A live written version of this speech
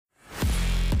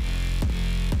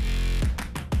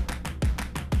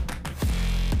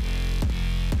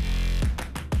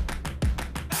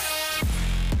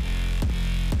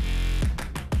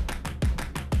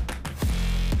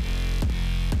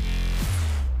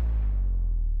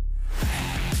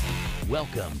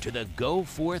Welcome to the Go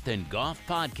Forth and Golf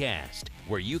Podcast,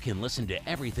 where you can listen to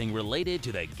everything related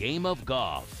to the game of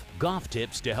golf. Golf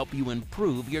tips to help you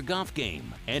improve your golf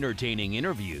game, entertaining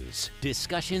interviews,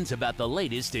 discussions about the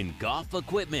latest in golf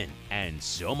equipment, and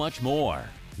so much more.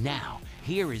 Now,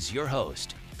 here is your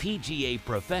host, PGA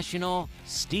professional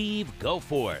Steve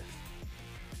Goforth.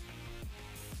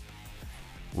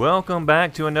 Welcome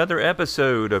back to another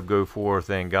episode of Go Forth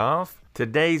and Golf.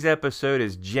 Today's episode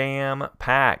is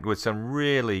jam-packed with some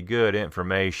really good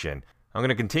information. I'm going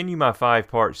to continue my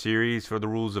 5-part series for the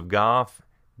rules of golf.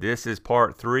 This is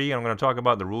part 3. I'm going to talk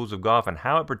about the rules of golf and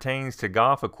how it pertains to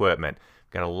golf equipment.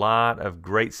 Got a lot of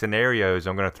great scenarios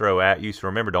I'm going to throw at you, so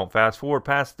remember, don't fast forward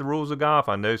past the rules of golf.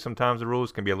 I know sometimes the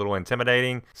rules can be a little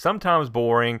intimidating, sometimes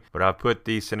boring, but I've put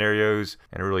these scenarios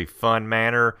in a really fun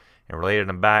manner and related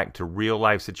them back to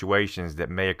real-life situations that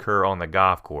may occur on the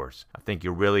golf course. I think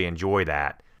you'll really enjoy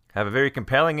that. I have a very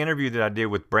compelling interview that I did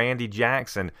with Brandi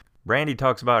Jackson. Brandi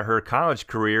talks about her college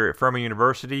career at Furman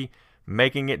University,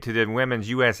 making it to the Women's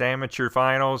U.S. Amateur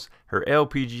Finals, her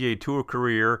LPGA Tour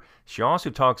career. She also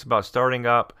talks about starting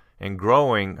up and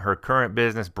growing her current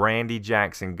business, Brandi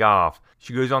Jackson Golf.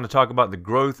 She goes on to talk about the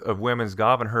growth of women's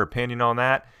golf and her opinion on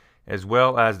that, as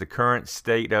well as the current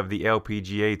state of the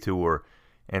LPGA Tour,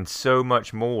 and so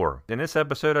much more. In this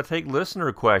episode, I take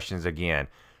listener questions again.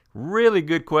 Really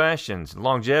good questions.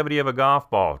 Longevity of a golf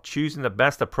ball, choosing the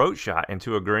best approach shot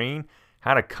into a green,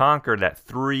 how to conquer that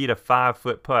 3 to 5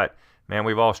 foot putt. Man,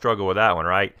 we've all struggled with that one,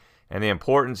 right? And the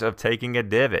importance of taking a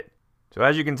divot. So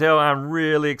as you can tell, I'm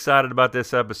really excited about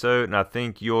this episode, and I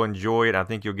think you'll enjoy it. I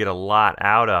think you'll get a lot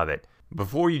out of it.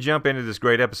 Before you jump into this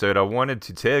great episode, I wanted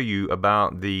to tell you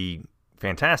about the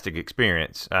fantastic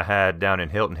experience I had down in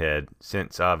Hilton Head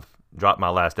since I've dropped my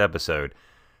last episode.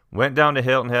 Went down to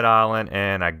Hilton Head Island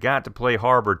and I got to play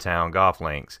Harbor Town Golf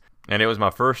Links. And it was my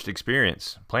first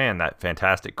experience playing that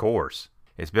fantastic course.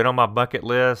 It's been on my bucket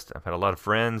list. I've had a lot of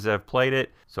friends that have played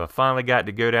it. So I finally got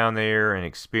to go down there and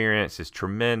experience this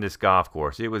tremendous golf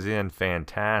course. It was in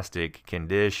fantastic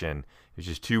condition. It was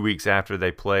just 2 weeks after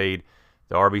they played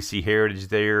the RBC Heritage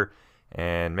there.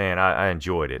 And man, I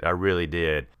enjoyed it. I really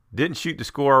did. Didn't shoot the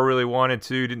score I really wanted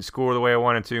to. Didn't score the way I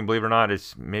wanted to. And believe it or not,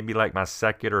 it's maybe like my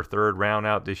second or third round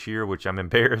out this year, which I'm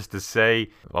embarrassed to say.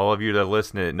 All of you that are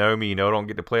listening that know me, you know I don't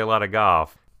get to play a lot of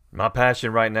golf. My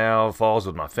passion right now falls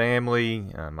with my family,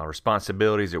 my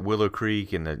responsibilities at Willow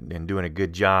Creek, and doing a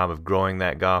good job of growing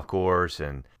that golf course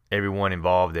and everyone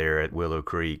involved there at Willow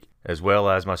Creek, as well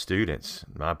as my students.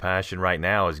 My passion right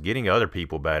now is getting other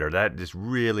people better. That just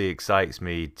really excites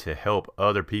me to help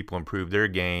other people improve their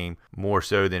game more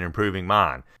so than improving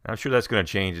mine. I'm sure that's going to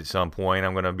change at some point.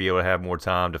 I'm going to be able to have more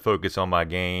time to focus on my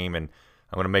game, and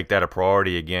I'm going to make that a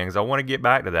priority again because I want to get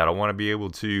back to that. I want to be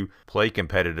able to play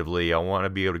competitively. I want to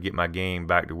be able to get my game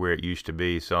back to where it used to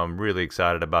be. So I'm really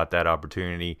excited about that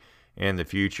opportunity in the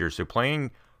future. So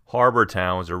playing Harbor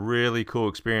Town was a really cool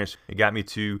experience. It got me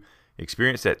to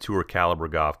experience that tour caliber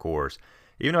golf course.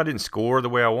 Even though I didn't score the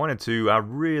way I wanted to, I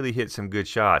really hit some good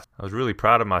shots. I was really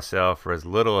proud of myself for as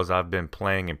little as I've been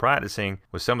playing and practicing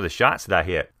with some of the shots that I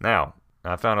hit. Now,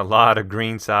 I found a lot of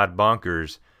greenside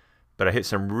bunkers, but I hit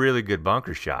some really good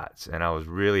bunker shots, and I was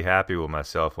really happy with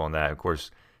myself on that. Of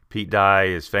course, Pete Dye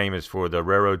is famous for the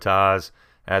railroad ties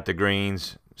at the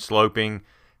greens, sloping.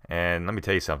 And let me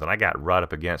tell you something, I got right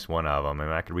up against one of them,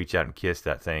 and I could reach out and kiss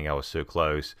that thing. I was so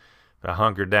close. But I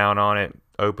hunkered down on it,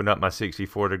 opened up my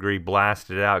 64-degree,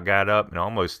 blasted it out, got up, and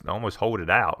almost hold it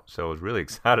out. So I was really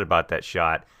excited about that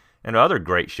shot and other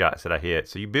great shots that I hit.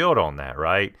 So you build on that,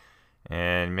 right?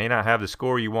 And you may not have the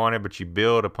score you wanted, but you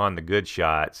build upon the good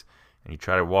shots, and you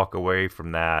try to walk away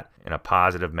from that in a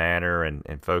positive manner and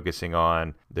focusing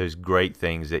on those great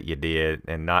things that you did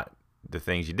and not the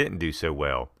things you didn't do so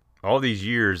well. All these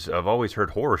years, I've always heard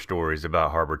horror stories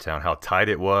about Harbor Town, how tight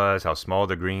it was, how small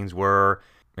the greens were,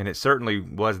 and it certainly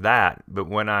was that. But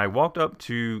when I walked up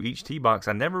to each tee box,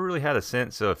 I never really had a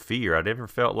sense of fear. I never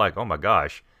felt like, oh my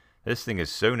gosh, this thing is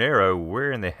so narrow.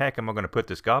 Where in the heck am I going to put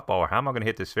this golf ball, or how am I going to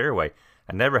hit this fairway?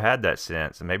 I never had that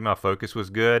sense, and maybe my focus was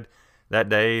good that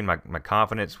day, and my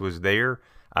confidence was there.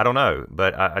 I don't know,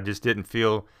 but I just didn't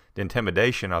feel the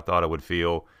intimidation I thought I would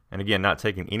feel. And again, not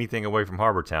taking anything away from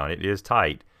Harbor Town. It is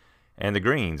tight. And the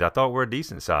greens, I thought, were a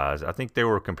decent size. I think they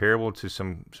were comparable to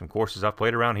some courses I've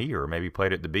played around here, or maybe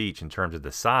played at the beach in terms of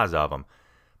the size of them.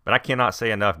 But I cannot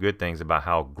say enough good things about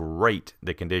how great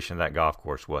the condition of that golf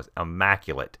course was.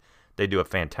 Immaculate. They do a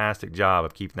fantastic job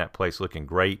of keeping that place looking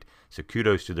great. So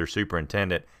kudos to their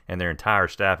superintendent and their entire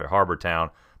staff at Harbor Town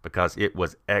because it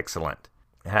was excellent.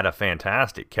 It had a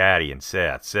fantastic caddy in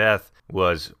Seth. Seth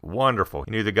was wonderful.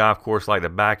 He knew the golf course like the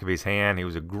back of his hand. He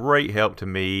was a great help to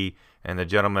me and the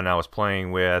gentleman I was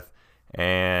playing with,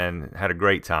 and had a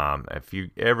great time. If you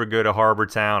ever go to Harbor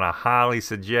Town, I highly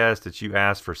suggest that you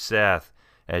ask for Seth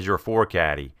as your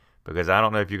caddy, because I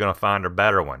don't know if you're going to find a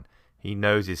better one. He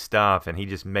knows his stuff, and he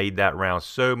just made that round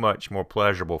so much more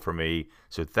pleasurable for me.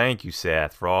 So thank you,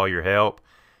 Seth, for all your help,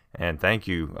 and thank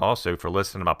you also for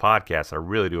listening to my podcast. I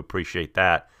really do appreciate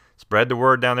that. Spread the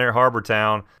word down there at Harbor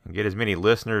Town and get as many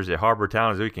listeners at Harbor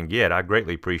Town as we can get. I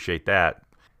greatly appreciate that.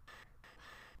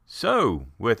 So,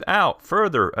 without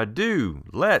further ado,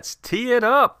 let's tee it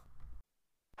up.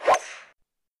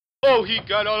 Oh, he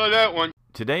got all of that one.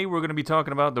 Today we're going to be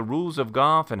talking about the rules of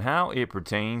golf and how it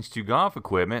pertains to golf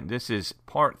equipment. This is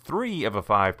part 3 of a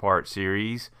 5-part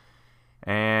series,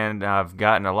 and I've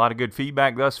gotten a lot of good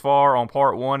feedback thus far on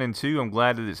part 1 and 2. I'm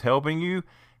glad that it's helping you.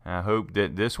 I hope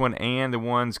that this one and the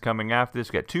ones coming after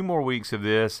this, got 2 more weeks of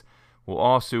this, will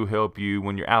also help you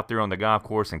when you're out there on the golf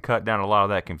course and cut down a lot of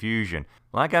that confusion.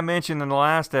 Like I mentioned in the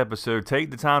last episode,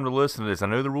 take the time to listen to this. I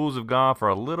know the rules of golf are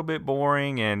a little bit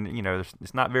boring and,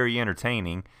 it's not very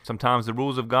entertaining. Sometimes the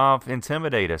rules of golf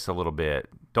intimidate us a little bit.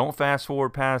 Don't fast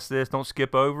forward past this. Don't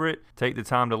skip over it. Take the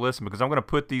time to listen, because I'm going to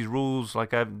put these rules,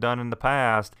 like I've done in the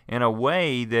past, in a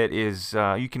way that is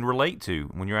you can relate to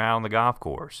when you're out on the golf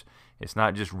course. It's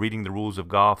not just reading the rules of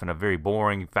golf in a very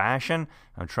boring fashion.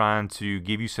 I'm trying to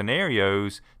give you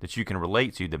scenarios that you can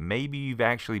relate to, that maybe you've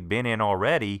actually been in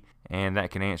already, and that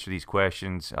can answer these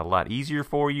questions a lot easier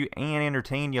for you and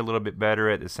entertain you a little bit better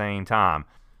at the same time.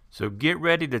 So get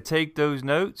ready to take those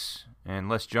notes, and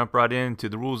let's jump right into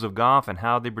the rules of golf and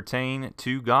how they pertain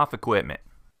to golf equipment.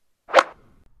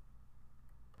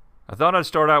 I thought I'd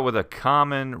start out with a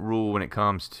common rule when it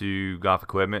comes to golf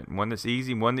equipment, one that's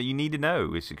easy, one that you need to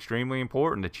know. It's extremely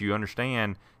important that you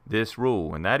understand this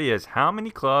rule, and that is, how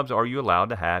many clubs are you allowed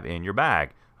to have in your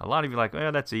bag? A lot of you are like,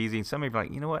 well, that's easy. And some of you are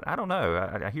like, you know what, I don't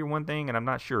know. I hear one thing and I'm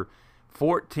not sure.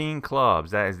 14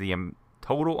 clubs, that is the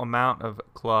total amount of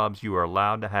clubs you are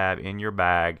allowed to have in your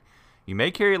bag. You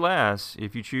may carry less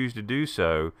if you choose to do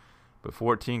so, but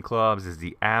 14 clubs is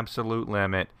the absolute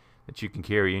limit that you can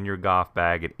carry in your golf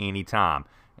bag at any time.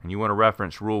 And you want to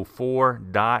reference Rule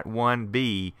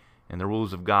 4.1b in the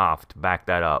rules of golf to back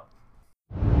that up.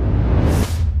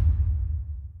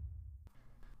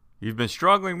 You've been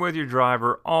struggling with your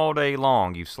driver all day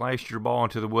long. You've sliced your ball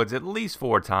into the woods at least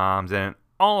 4 times, and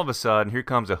all of a sudden, here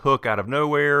comes a hook out of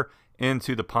nowhere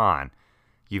into the pond.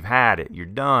 You've had it. You're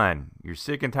done. You're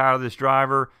sick and tired of this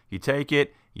driver. You take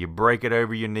it, you break it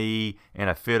over your knee in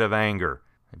a fit of anger.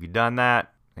 Have you done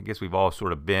that? I guess we've all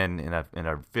sort of been in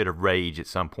a fit of rage at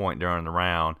some point during the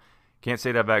round. Can't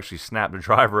say that I've actually snapped the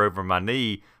driver over my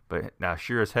knee, but now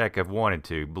sure as heck I've wanted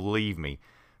to, believe me.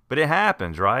 But it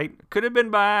happens, right? Could have been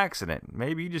by accident.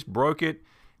 Maybe you just broke it,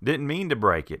 didn't mean to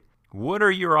break it. What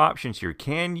are your options here?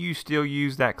 Can you still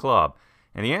use that club?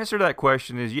 And the answer to that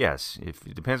question is yes. If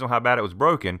it depends on how bad it was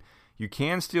broken, you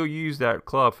can still use that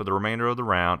club for the remainder of the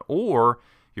round, or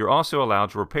you're also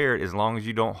allowed to repair it as long as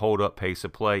you don't hold up pace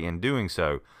of play in doing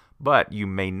so. But you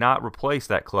may not replace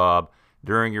that club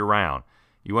during your round.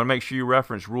 You want to make sure you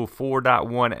reference Rule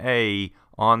 4.1a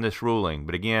on this ruling.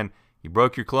 But again, you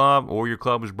broke your club or your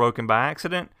club was broken by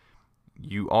accident,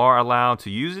 you are allowed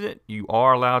to use it, you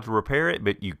are allowed to repair it,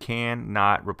 but you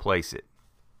cannot replace it.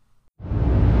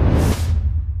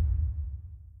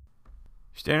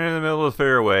 Standing in the middle of the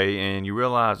fairway and you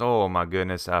realize, oh my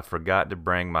goodness, I forgot to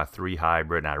bring my 3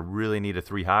 hybrid, and I really need a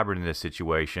 3 hybrid in this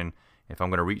situation if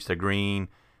I'm going to reach the green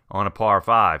on a par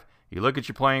 5. You look at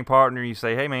your playing partner and you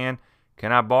say, hey man,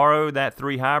 can I borrow that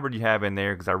 3 hybrid you have in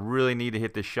there because I really need to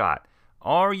hit this shot?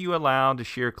 Are you allowed to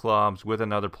share clubs with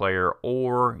another player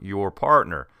or your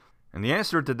partner? And the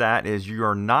answer to that is you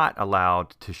are not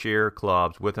allowed to share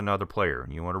clubs with another player.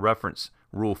 You want to reference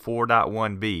Rule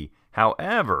 4.1b.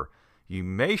 However, you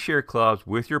may share clubs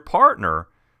with your partner,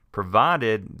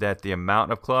 provided that the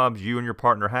amount of clubs you and your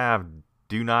partner have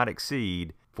do not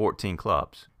exceed 14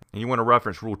 clubs. And you want to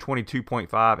reference Rule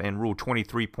 22.5 and Rule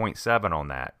 23.7 on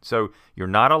that. So you're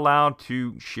not allowed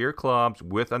to share clubs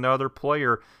with another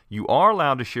player. You are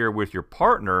allowed to share with your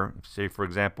partner. Say, for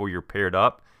example, you're paired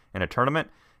up in a tournament.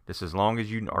 This as long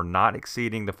as you are not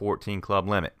exceeding the 14 club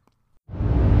limit.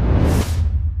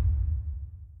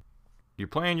 You're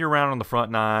playing your round on the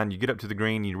front 9. You get up to the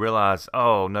green. You realize,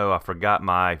 oh no, I forgot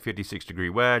my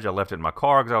 56-degree wedge. I left it in my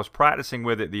car because I was practicing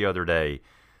with it the other day.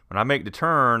 When I make the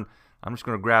turn, I'm just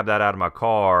going to grab that out of my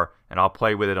car and I'll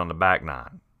play with it on the back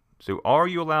 9. So are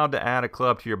you allowed to add a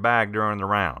club to your bag during the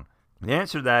round? The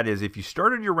answer to that is if you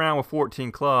started your round with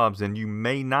 14 clubs, then you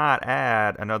may not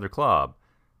add another club.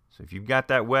 So if you've got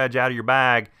that wedge out of your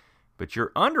bag, But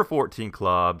you're under 14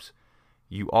 clubs,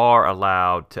 you are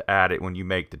allowed to add it when you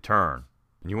make the turn.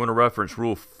 And you want to reference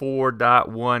Rule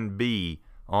 4.1b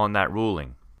on that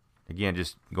ruling. Again,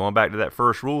 just going back to that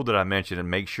first rule that I mentioned,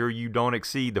 and make sure you don't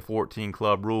exceed the 14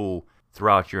 club rule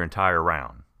throughout your entire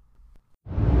round.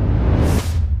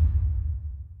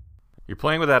 You're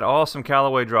playing with that awesome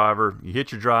Callaway driver, you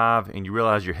hit your drive, and you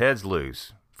realize your head's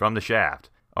loose from the shaft.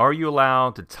 Are you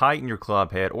allowed to tighten your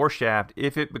club head or shaft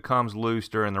if it becomes loose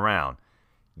during the round?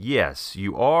 Yes,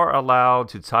 you are allowed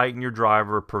to tighten your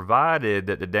driver provided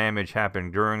that the damage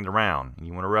happened during the round.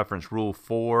 You want to reference Rule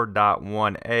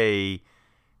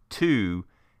 4.1a2,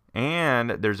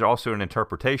 and there's also an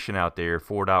interpretation out there,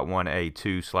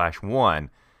 4.1a2/1.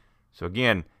 So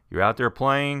again, you're out there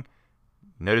playing,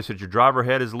 notice that your driver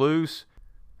head is loose,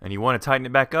 and you want to tighten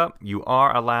it back up, you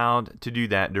are allowed to do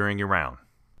that during your round.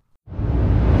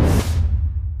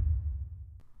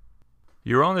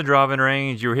 You're on the driving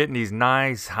range, you're hitting these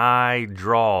nice high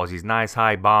draws, these nice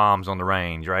high bombs on the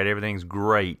range, right? Everything's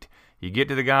great. You get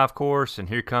to the golf course, and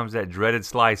here comes that dreaded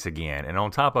slice again. And on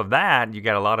top of that, you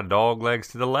got a lot of dog legs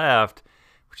to the left,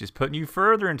 which is putting you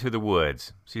further into the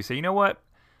woods. So you say, you know what?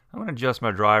 I'm going to adjust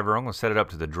my driver. I'm going to set it up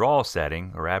to the draw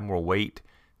setting or add more weight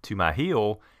to my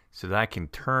heel so that I can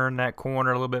turn that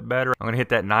corner a little bit better. I'm going to hit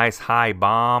that nice high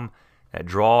bomb, that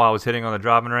draw I was hitting on the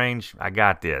driving range. I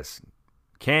got this.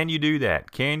 Can you do that?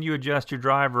 Can you adjust your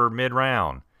driver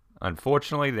mid-round?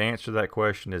 Unfortunately, the answer to that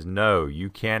question is no,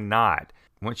 you cannot.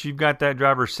 Once you've got that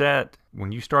driver set,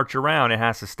 when you start your round, it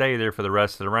has to stay there for the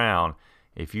rest of the round.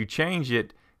 If you change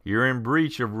it, you're in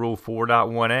breach of Rule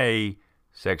 4.1a,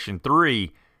 Section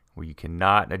 3, where you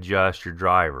cannot adjust your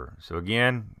driver. So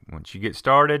again, once you get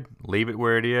started, leave it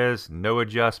where it is, no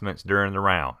adjustments during the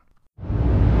round.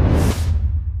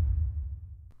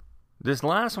 This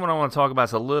last one I want to talk about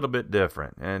is a little bit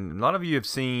different, and a lot of you have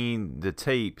seen the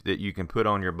tape that you can put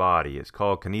on your body. It's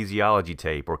called kinesiology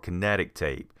tape or kinetic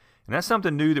tape, and that's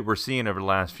something new that we're seeing over the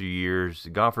last few years.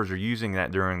 Golfers are using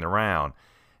that during the round,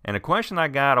 and a question I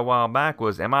got a while back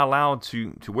was, am I allowed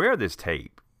to wear this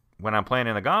tape when I'm playing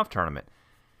in a golf tournament?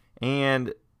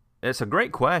 And it's a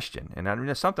great question, and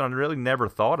it's something I really never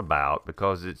thought about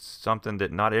because it's something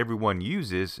that not everyone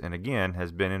uses, and again,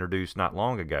 has been introduced not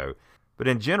long ago. But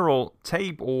in general,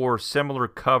 tape or similar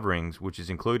coverings, which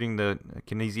is including the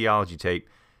kinesiology tape,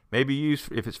 may be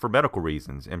used if it's for medical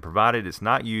reasons, and provided it's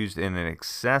not used in an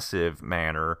excessive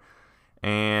manner,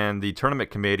 and the tournament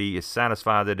committee is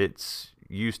satisfied that its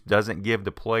use doesn't give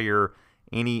the player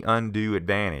any undue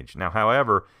advantage. Now,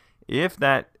 however, if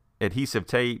that adhesive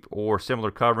tape or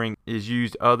similar covering is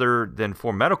used other than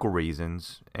for medical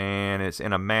reasons, and it's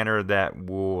in a manner that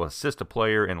will assist a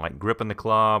player in like gripping the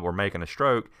club or making a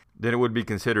stroke, then it would be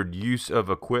considered use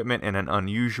of equipment in an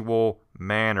unusual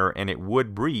manner, and it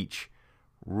would breach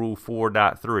Rule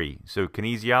 4.3. So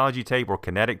kinesiology tape or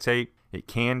kinetic tape, it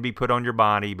can be put on your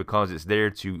body because it's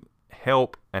there to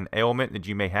help an ailment that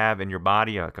you may have in your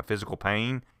body, like a physical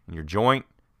pain in your joint,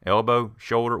 elbow,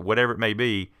 shoulder, whatever it may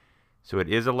be. So it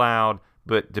is allowed,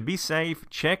 but to be safe,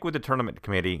 check with the tournament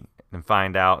committee and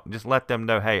find out. Just let them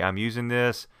know, hey, I'm using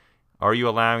this. Are you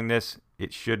allowing this?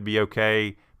 It should be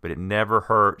okay, but it never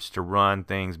hurts to run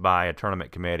things by a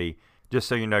tournament committee just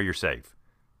so you know you're safe.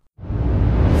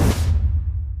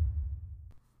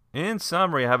 In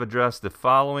summary, I have addressed the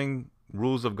following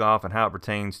rules of golf and how it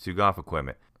pertains to golf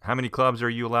equipment. How many clubs are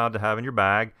you allowed to have in your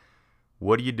bag?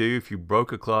 What do you do if you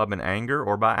broke a club in anger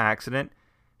or by accident?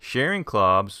 Sharing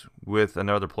clubs with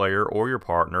another player or your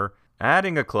partner,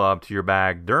 adding a club to your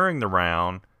bag during the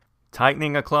round,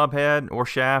 tightening a club head or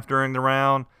shaft during the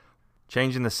round,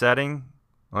 changing the setting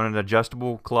on an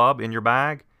adjustable club in your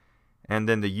bag, and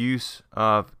then the use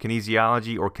of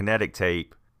kinesiology or kinetic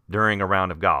tape during a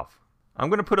round of golf. I'm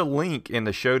going to put a link in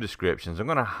the show descriptions. I'm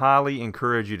going to highly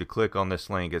encourage you to click on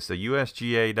this link. It's the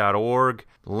usga.org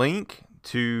link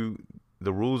to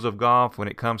the rules of golf when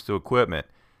it comes to equipment.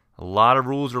 A lot of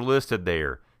rules are listed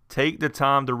there. Take the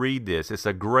time to read this. It's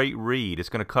a great read. It's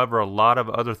going to cover a lot of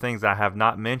other things I have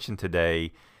not mentioned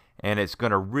today, and it's going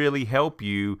to really help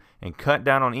you and cut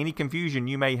down on any confusion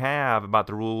you may have about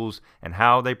the rules and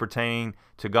how they pertain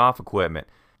to golf equipment.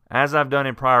 As I've done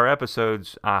in prior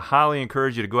episodes, I highly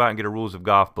encourage you to go out and get a Rules of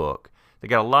Golf book. They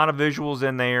got a lot of visuals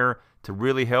in there to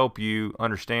really help you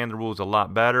understand the rules a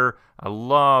lot better. I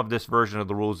love this version of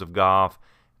the Rules of Golf.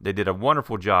 They did a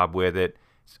wonderful job with it.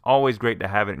 It's always great to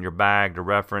have it in your bag to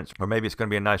reference, or maybe it's going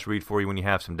to be a nice read for you when you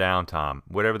have some downtime.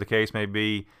 Whatever the case may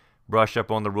be, brush up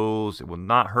on the rules. It will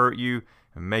not hurt you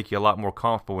and make you a lot more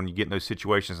comfortable when you get in those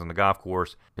situations on the golf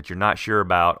course that you're not sure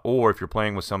about, or if you're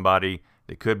playing with somebody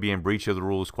that could be in breach of the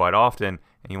rules quite often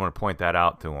and you want to point that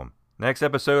out to them. Next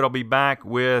episode, I'll be back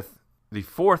with the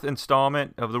 4th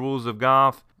installment of the Rules of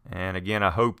Golf. And again, I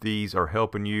hope these are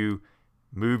helping you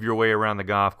move your way around the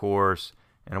golf course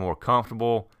in a more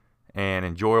comfortable and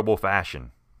enjoyable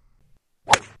fashion.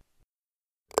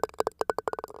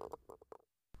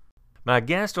 My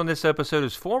guest on this episode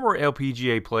is former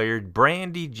LPGA player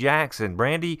Brandi Jackson.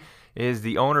 Brandi is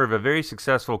the owner of a very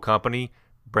successful company,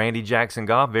 Brandi Jackson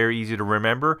Golf, very easy to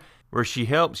remember, where she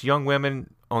helps young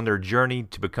women on their journey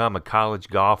to become a college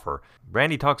golfer.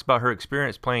 Brandi talks about her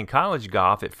experience playing college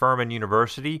golf at Furman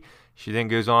University. She then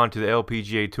goes on to the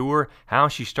LPGA Tour, how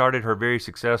she started her very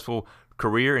successful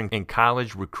career in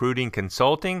college recruiting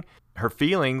consulting, her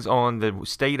feelings on the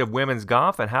state of women's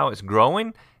golf and how it's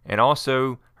growing, and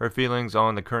also her feelings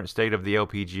on the current state of the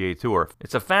LPGA Tour.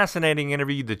 It's a fascinating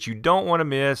interview that you don't want to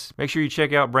miss. Make sure you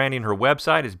check out Brandi and her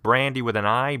website. It's Brandi with an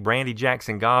I,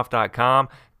 BrandiJacksonGolf.com.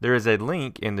 There is a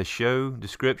link in the show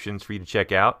descriptions for you to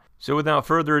check out. So without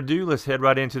further ado, let's head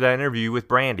right into that interview with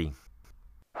Brandi.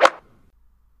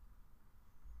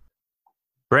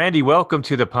 Brandi, welcome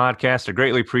to the podcast. I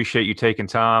greatly appreciate you taking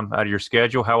time out of your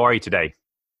schedule. How are you today?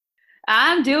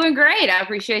 I'm doing great. I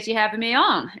appreciate you having me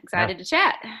on. Excited to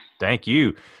chat. Thank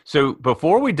you. So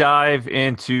before we dive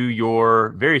into your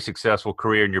very successful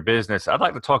career in your business, I'd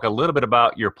like to talk a little bit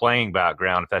about your playing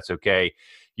background, if that's okay.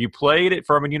 You played at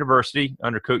Furman University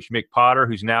under Coach Mick Potter,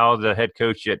 who's now the head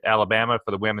coach at Alabama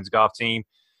for the women's golf team.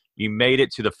 You made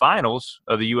it to the finals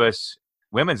of the U.S.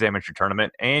 Women's Amateur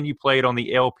Tournament, and you played on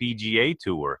the LPGA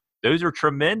Tour. Those are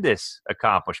tremendous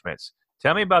accomplishments.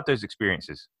 Tell me about those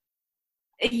experiences.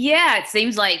 Yeah, it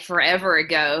seems like forever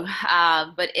ago,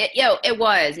 but it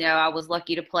was. I was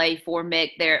lucky to play for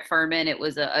Mick there at Furman. It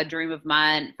was a dream of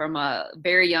mine from a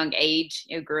very young age.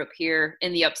 Grew up here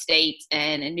in the upstate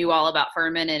and knew all about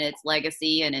Furman and its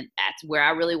legacy, and that's where I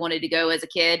really wanted to go as a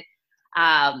kid.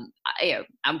 I'm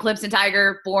Clemson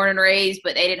Tiger, born and raised,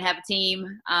 but they didn't have a team.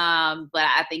 But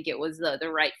I think it was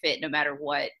the right fit no matter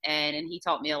what, and he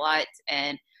taught me a lot.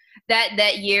 And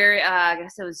that year, I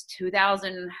guess it was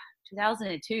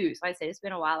 2002, so I say it's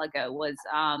been a while ago, was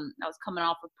I was coming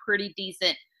off a pretty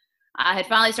decent – I had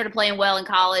finally started playing well in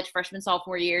college, freshman,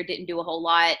 sophomore year, didn't do a whole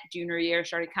lot. Junior year,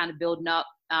 started kind of building up.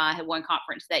 I had won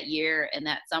conference that year, and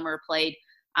that summer played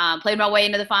my way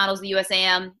into the finals of the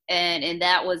USAM, and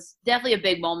that was definitely a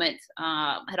big moment.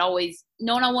 Had always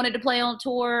known I wanted to play on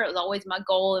tour. It was always my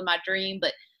goal and my dream,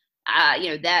 but,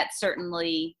 that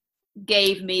certainly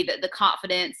gave me the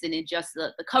confidence and just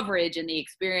the coverage and the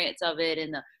experience of it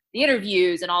and the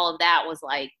interviews and all of that was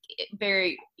like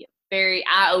very, very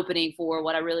eye-opening for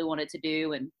what I really wanted to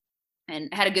do, and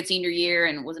had a good senior year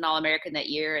and was an All-American that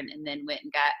year, and then went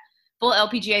and got full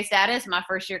LPGA status my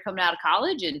first year coming out of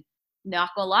college. And not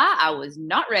gonna lie, I was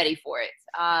not ready for it.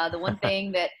 The one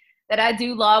thing that I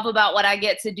do love about what I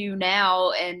get to do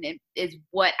now and is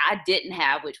what I didn't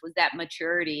have, which was that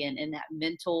maturity and that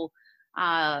mental,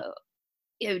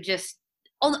 just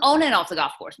on and off the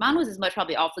golf course. Mine was as much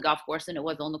probably off the golf course than it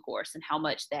was on the course, and how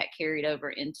much that carried over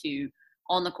into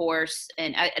on the course.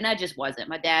 And I just wasn't.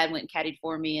 My dad went and caddied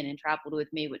for me and traveled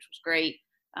with me, which was great.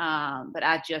 But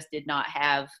I just did not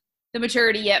have the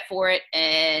maturity yet for it.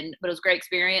 But it was a great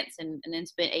experience, and then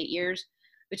spent 8 years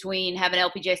between having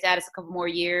LPGA status a couple more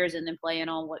years and then playing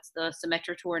on what's the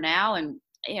Symetra Tour now. And,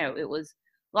 it was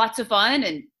lots of fun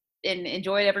and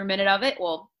enjoyed every minute of it.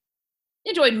 Well,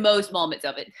 enjoyed most moments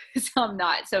of it. Some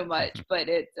not so much, but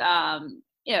it,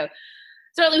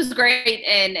 certainly was great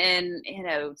and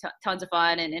tons of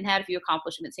fun and had a few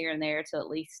accomplishments here and there to at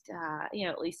least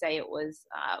say it was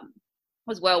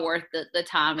well worth the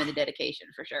time and the dedication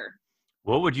for sure.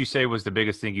 What would you say was the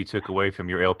biggest thing you took away from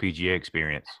your LPGA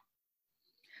experience?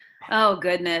 Oh,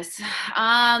 goodness.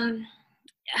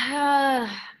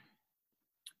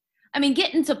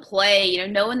 Getting to play,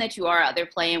 knowing that you are out there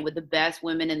playing with the best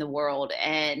women in the world.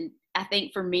 And I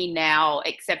think for me now,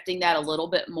 accepting that a little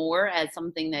bit more as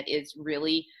something that is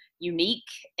really unique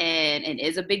and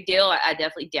is a big deal. I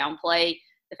definitely downplay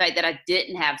the fact that I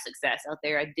didn't have success out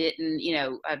there. I didn't,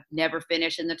 I've never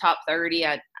finished in the top 30.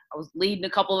 I was leading a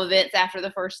couple of events after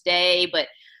the first day, but,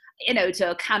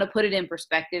 to kind of put it in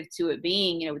perspective to it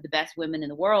being, with the best women in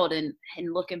the world and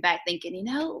looking back thinking,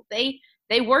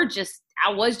 they were I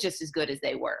was just as good as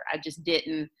they were. I just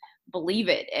didn't believe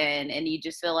it. And you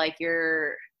just feel like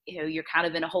you're kind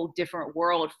of in a whole different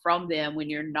world from them when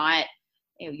you're not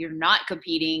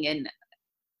competing and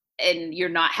you're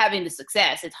not having the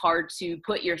success. It's hard to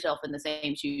put yourself in the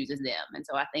same shoes as them. And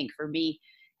so I think for me,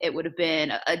 it would have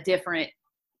been a different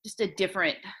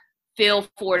feel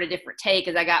for it, a different take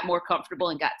as I got more comfortable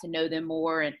and got to know them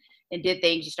more and did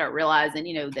things. You start realizing,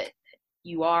 that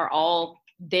you are all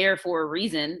there for a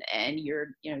reason, and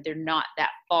they're not that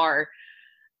far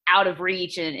out of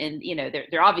reach, and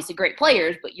they're obviously great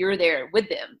players, but you're there with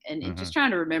them, and just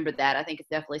trying to remember that. I think it's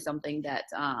definitely something that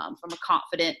from a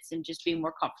confidence and just being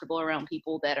more comfortable around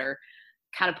people that are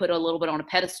kind of put a little bit on a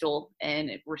pedestal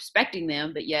and respecting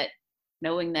them, but yet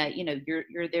knowing that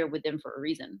you're there with them for a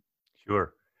reason.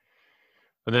 Sure.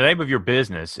 Well, the name of your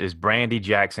business is Brandy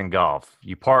Jackson Golf.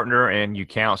 You partner and you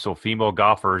counsel female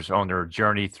golfers on their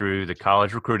journey through the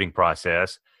college recruiting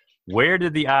process. Where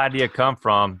did the idea come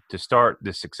from to start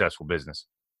this successful business?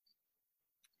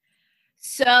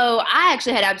 So I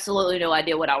actually had absolutely no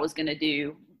idea what I was going to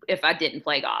do if I didn't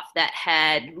play golf. That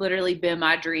had literally been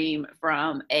my dream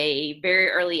from a very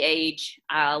early age.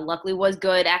 Luckily was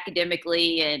good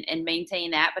academically and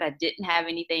maintained that, but I didn't have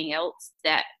anything else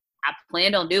that I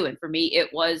planned on doing. For me, it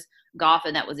was golf,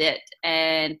 and that was it.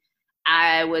 And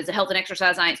I was a health and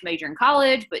exercise science major in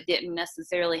college, but didn't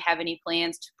necessarily have any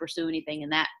plans to pursue anything in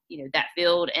that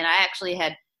field. And I actually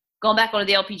had gone back onto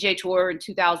the LPGA tour in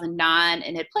 2009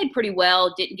 and had played pretty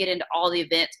well. Didn't get into all the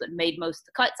events, but made most of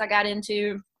the cuts I got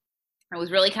into. I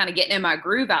was really kind of getting in my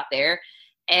groove out there.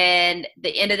 And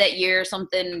the end of that year,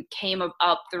 something came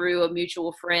up through a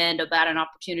mutual friend about an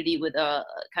opportunity with a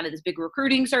kind of this big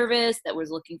recruiting service that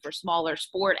was looking for smaller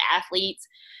sport athletes.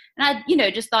 And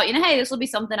I, just thought, hey, this will be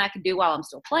something I could do while I'm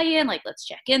still playing. Like, let's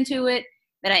check into it.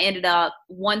 Then I ended up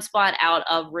one spot out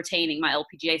of retaining my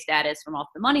LPGA status from off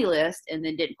the money list, and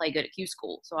then didn't play good at Q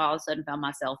school. So I all of a sudden found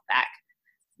myself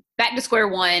back to square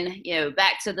one,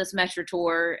 back to the semester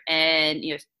tour, and,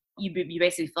 you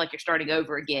basically feel like you're starting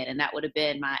over again. And that would have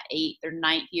been my 8th or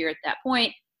 9th year at that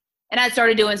point. And I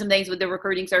started doing some things with the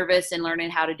recruiting service and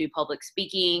learning how to do public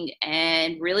speaking,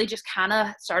 and really just kind of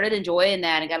started enjoying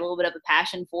that and got a little bit of a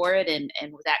passion for it, and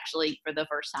was actually for the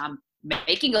first time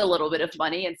making a little bit of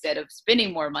money instead of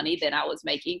spending more money than I was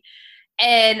making.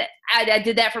 And I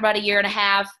did that for about a year and a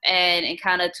half, and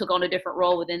kind of took on a different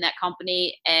role within that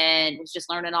company, and was just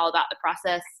learning all about the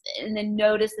process. And then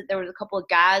noticed that there was a couple of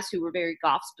guys who were very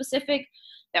golf specific,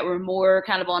 that were more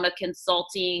kind of on a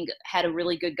consulting, had a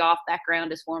really good golf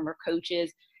background as former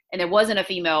coaches. And there wasn't a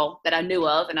female that I knew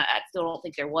of, and I still don't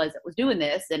think there was, that was doing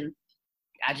this. And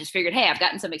I just figured, hey, I've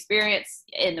gotten some experience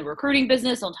in the recruiting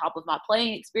business on top of my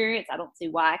playing experience. I don't see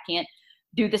why I can't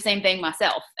do the same thing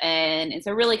myself. And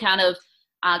so really kind of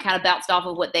bounced off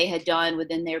of what they had done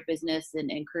within their business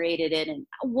and created it. And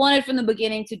I wanted from the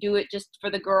beginning to do it just for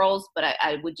the girls, but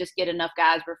I would just get enough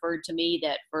guys referred to me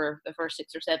that for the first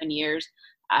 6 or 7 years,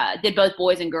 did both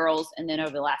boys and girls. And then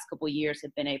over the last couple of years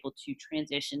have been able to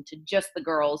transition to just the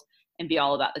girls and be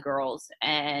all about the girls.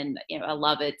 And, I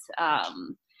love it.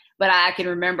 But I can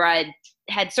remember I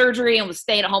had surgery and was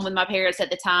staying at home with my parents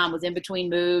at the time, was in between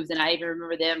moves. And I even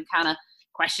remember them kind of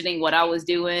questioning what I was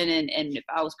doing and if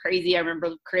I was crazy. I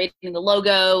remember creating the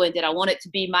logo, and did I want it to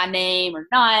be my name or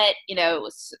not? It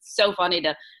was so funny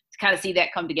to kind of see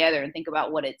that come together and think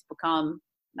about what it's become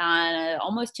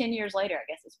almost 10 years later, I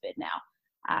guess it's been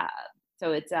now.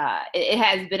 So it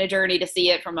has been a journey to see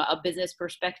it from a business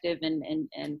perspective and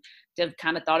to have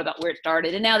kind of thought about where it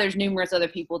started. And now there's numerous other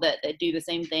people that do the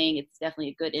same thing. It's definitely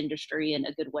a good industry and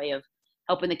a good way of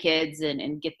helping the kids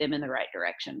and get them in the right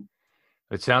direction.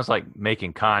 It sounds like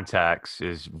making contacts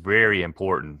is very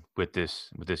important with this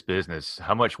business.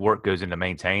 How much work goes into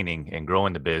maintaining and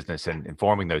growing the business and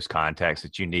forming those contacts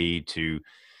that you need to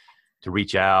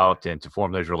reach out and to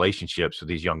form those relationships with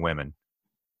these young women?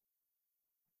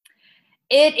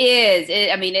 It is.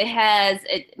 It has,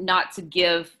 not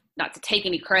to take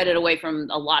any credit away from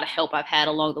a lot of help I've had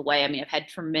along the way. I've had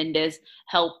tremendous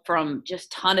help from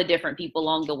just a ton of different people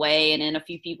along the way, and then a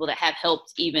few people that have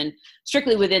helped even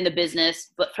strictly within the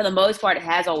business. But for the most part, it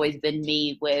has always been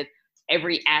me with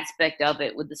every aspect of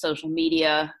it, with the social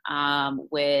media,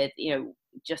 with,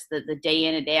 just the day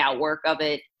in and day out work of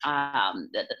it,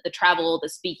 the travel, the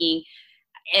speaking.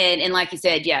 And like you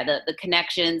said, yeah, the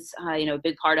connections, a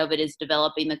big part of it is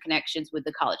developing the connections with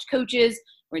the college coaches.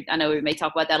 I know we may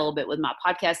talk about that a little bit with my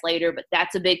podcast later, but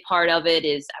that's a big part of it.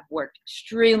 Is I've worked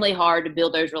extremely hard to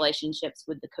build those relationships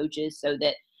with the coaches so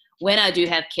that when I do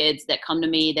have kids that come to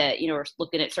me that, are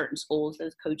looking at certain schools,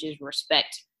 those coaches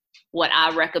respect what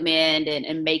I recommend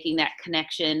and making that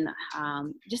connection,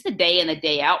 just the day in the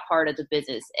day out part of the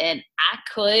business. And I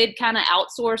could kind of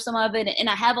outsource some of it, and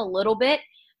I have a little bit.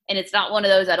 And it's not one of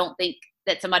those, I don't think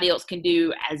that somebody else can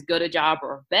do as good a job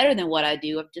or better than what I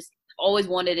do. I've just always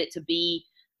wanted it to be,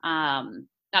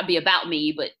 not be about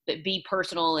me, but be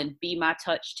personal and be my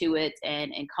touch to it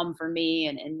and come from me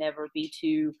and never be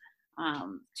too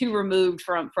removed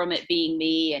from it being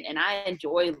me. And I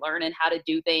enjoy learning how to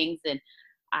do things. And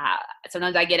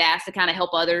sometimes I get asked to kind of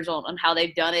help others on how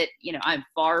they've done it. I'm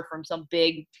far from some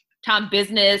big time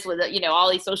business with,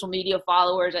 all these social media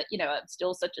followers. I'm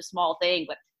still such a small thing,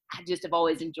 but I just have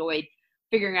always enjoyed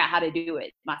figuring out how to do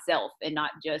it myself and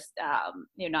not just,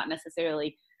 not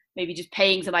necessarily maybe just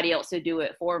paying somebody else to do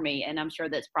it for me. And I'm sure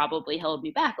that's probably held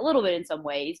me back a little bit in some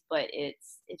ways, but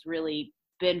it's really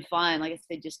been fun, like I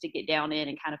said, just to get down in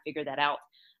and kind of figure that out.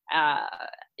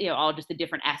 All just the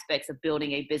different aspects of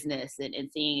building a business and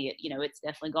seeing it, it's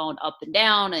definitely gone up and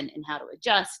down and how to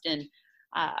adjust. And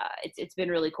it's been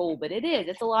really cool, but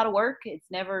it's a lot of work. It's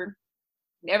never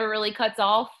really cuts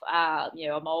off. I'm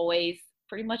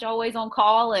pretty much always on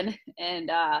call and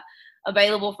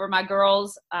available for my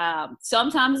girls.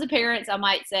 Sometimes the parents, I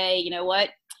might say, you know what,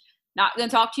 not going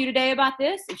to talk to you today about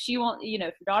this. If she wants, if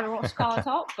your daughter wants to call and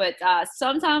talk, but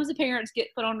sometimes the parents get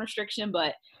put on restriction,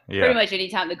 but pretty much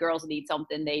anytime the girls need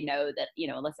something, they know that,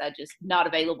 unless I just not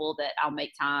available, that I'll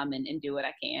make time and do what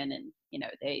I can. And,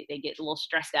 they get a little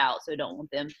stressed out. So don't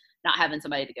want them not having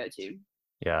somebody to go to.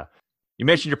 Yeah. You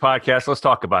mentioned your podcast. Let's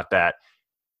talk about that.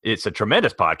 It's a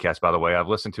tremendous podcast, by the way. I've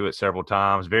listened to it several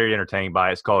times, very entertained by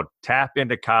it. It's called Tap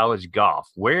Into College Golf.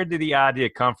 Where did the idea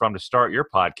come from to start your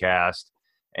podcast?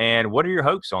 And what are your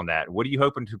hopes on that? What are you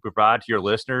hoping to provide to your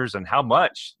listeners? And how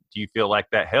much do you feel like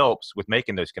that helps with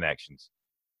making those connections?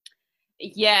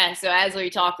 Yeah, so as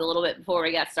we talked a little bit before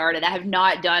we got started, I have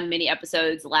not done many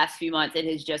episodes the last few months. It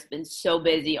has just been so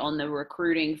busy on the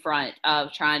recruiting front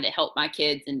of trying to help my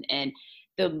kids. And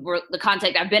the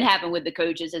contact I've been having with the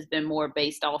coaches has been more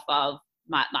based off of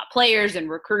my players and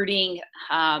recruiting.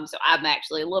 So I'm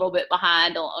actually a little bit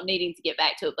behind on needing to get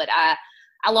back to it. But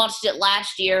I launched it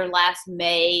last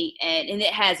May, and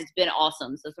it's been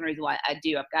awesome. So that's one reason why I've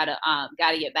got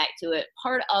to get back to it.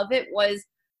 Part of it was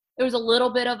there was a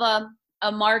little bit of a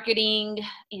marketing,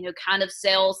 kind of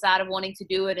sales side of wanting to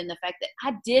do it, and the fact that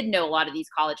I did know a lot of these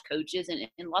college coaches,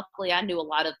 and luckily I knew a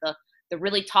lot of the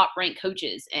really top ranked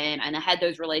coaches, and I had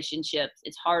those relationships.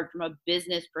 It's hard from a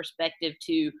business perspective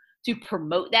to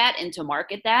promote that and to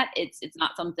market that. It's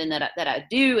not something that I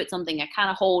do. It's something I kind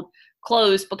of hold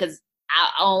close because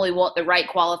I only want the right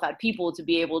qualified people to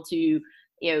be able to,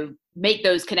 make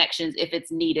those connections if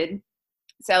it's needed.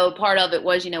 So part of it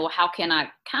was, how can I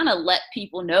kind of let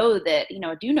people know that,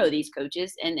 I do know these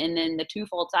coaches. And then the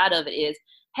twofold side of it is,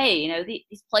 hey,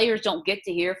 these players don't get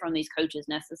to hear from these coaches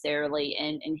necessarily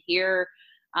and hear,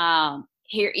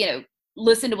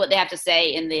 listen to what they have to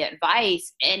say and the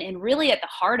advice. And really at the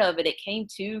heart of it, it came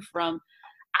from,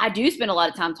 I do spend a lot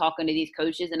of time talking to these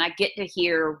coaches and I get to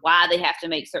hear why they have to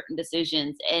make certain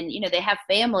decisions. And, they have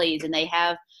families and they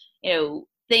have,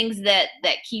 things that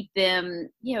keep them,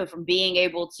 from being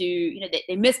able to,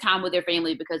 they miss time with their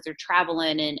family because they're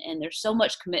traveling and there's so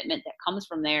much commitment that comes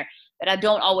from there that I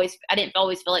didn't always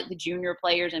feel like the junior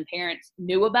players and parents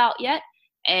knew about yet.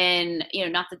 And,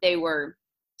 not that they were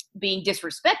being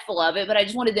disrespectful of it, but I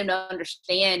just wanted them to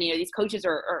understand, these coaches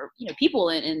are people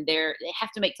and they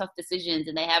have to make tough decisions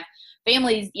and they have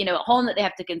families, at home that they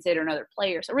have to consider another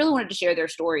player. So I really wanted to share their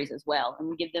stories as well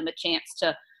and give them a chance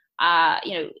to,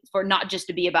 for not just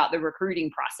to be about the recruiting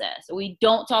process. So we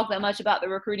don't talk that much about the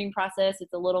recruiting process.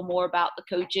 It's a little more about the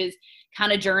coaches'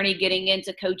 kind of journey getting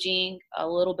into coaching, a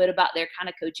little bit about their kind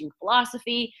of coaching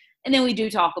philosophy. And then we do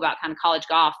talk about kind of college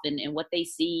golf and what they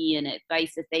see and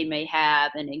advice that they may have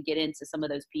and get into some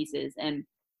of those pieces. And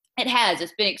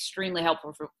it's been extremely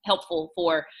helpful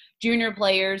for junior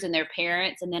players and their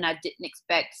parents. And then I didn't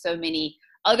expect so many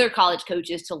other college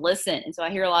coaches to listen. And so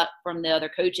I hear a lot from the other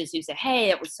coaches who say, hey,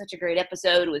 that was such a great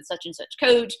episode with such and such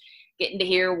coach, getting to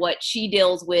hear what she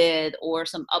deals with, or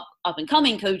some up and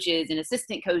coming coaches and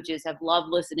assistant coaches have loved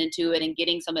listening to it and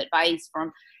getting some advice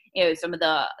from, some of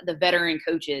the veteran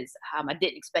coaches. I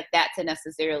didn't expect that to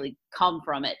necessarily come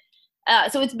from it.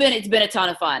 So it's been a ton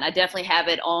of fun. I definitely have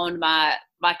it on my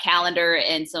calendar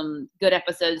and some good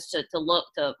episodes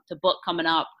to book coming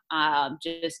up.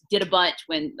 Just did a bunch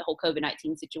when the whole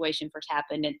COVID-19 situation first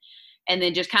happened and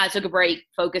then just kind of took a break,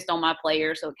 focused on my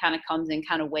players. So it kind of comes in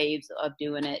kind of waves of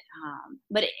doing it.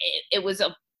 But it was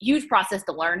a huge process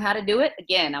to learn how to do it.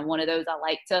 Again, I'm one of those, I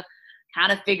like to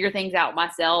kind of figure things out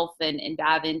myself and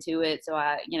dive into it. So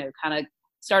I, kind of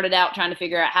started out trying to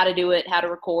figure out how to do it, how to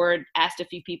record, asked a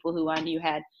few people who I knew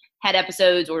had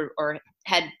episodes or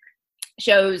had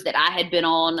shows that I had been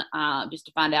on, just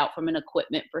to find out from an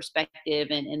equipment perspective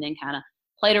and then kind of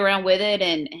played around with it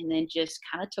and then just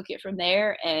kind of took it from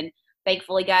there. And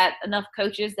thankfully got enough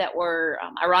coaches that were,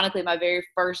 ironically, my very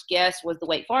first guest was the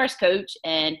Wake Forest coach,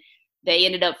 and they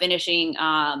ended up finishing,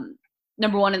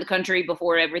 number one in the country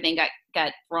before everything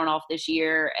got thrown off this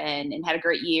year, and had a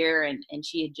great year. And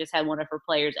she had just had one of her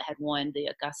players that had won the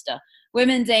Augusta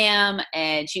Women's Am,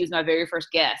 and she was my very first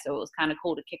guest. So it was kind of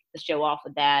cool to kick the show off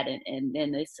with that, and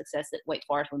then the success that Wake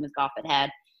Forest Women's Golf had.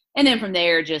 And then from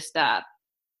there, just a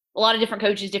lot of different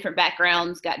coaches, different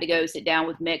backgrounds. Got to go sit down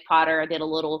with Mick Potter. I did a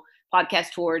little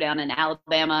podcast tour down in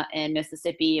Alabama and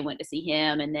Mississippi and went to see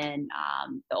him, and then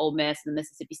the Ole Miss and the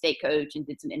Mississippi State coach, and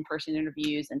did some in-person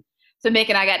interviews. And so Mick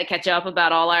and I got to catch up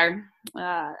about all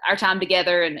our time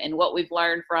together, and what we've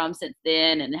learned from since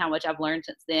then, and how much I've learned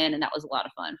since then. And that was a lot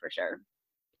of fun for sure.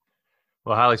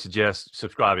 Well, I highly suggest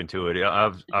subscribing to it.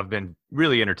 I've been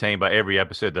really entertained by every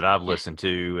episode that I've listened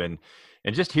to,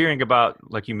 and just hearing about,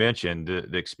 like you mentioned,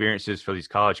 the experiences for these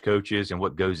college coaches and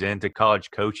what goes into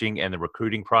college coaching and the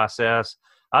recruiting process,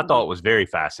 I thought was very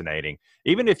fascinating.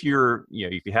 Even if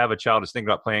if you have a child that's thinking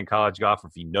about playing college golf, or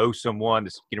if you know someone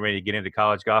that's getting ready to get into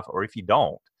college golf, or if you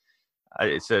don't,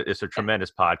 it's a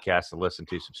tremendous podcast to listen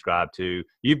to, subscribe to.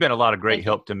 You've been a lot of great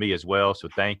help to me as well, so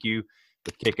thank you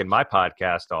for kicking my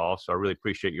podcast off. So I really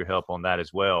appreciate your help on that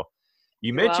as well.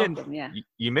 You mentioned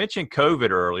COVID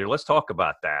earlier. Let's talk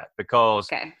about that, because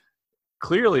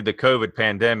clearly the COVID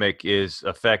pandemic is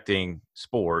affecting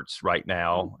sports right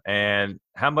now. And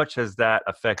how much has that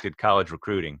affected college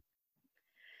recruiting?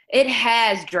 It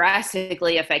has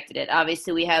drastically affected it.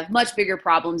 Obviously, we have much bigger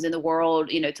problems in the world,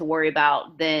 to worry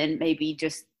about than maybe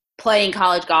just playing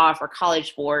college golf or college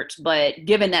sports. But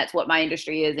given that's what my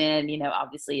industry is in,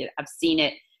 obviously I've seen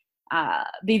it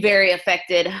be very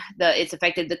affected. It's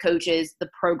affected the coaches, the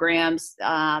programs,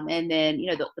 and then,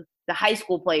 the high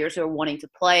school players who are wanting to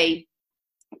play.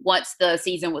 Once the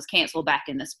season was canceled back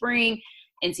in the spring,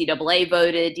 NCAA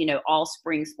voted, all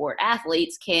spring sport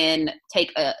athletes can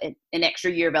take an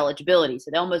extra year of eligibility.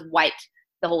 So they almost wiped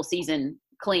the whole season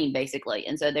clean, basically.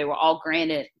 And so they were all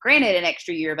granted an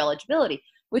extra year of eligibility,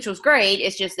 which was great.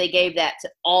 It's just they gave that to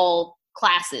all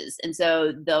classes. And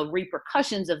so the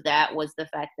repercussions of that was the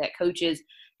fact that coaches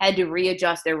had to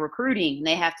readjust their recruiting. And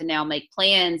they have to now make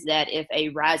plans that if a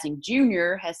rising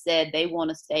junior has said they want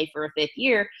to stay for a fifth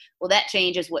year, well, that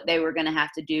changes what they were going to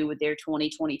have to do with their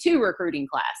 2022 recruiting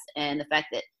class. And the fact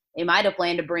that they might have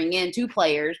planned to bring in 2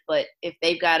 players, but if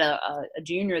they've got a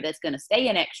junior that's going to stay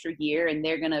an extra year and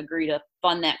they're going to agree to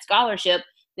fund that scholarship,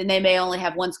 then they may only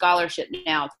have one scholarship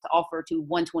now to offer to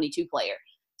one 22 player.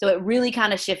 So it really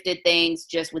kind of shifted things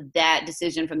just with that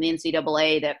decision from the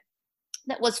NCAA that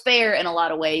was fair in a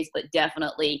lot of ways, but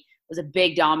definitely was a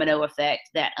big domino effect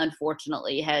that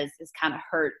unfortunately has kind of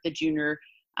hurt the junior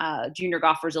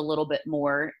golfers a little bit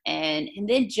more. And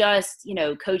then just,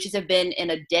 coaches have been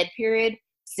in a dead period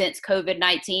since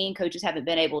COVID-19. Coaches haven't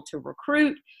been able to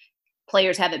recruit.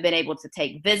 Players haven't been able to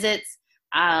take visits.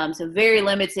 So very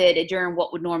limited during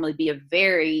what would normally be a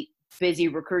very busy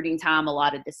recruiting time, a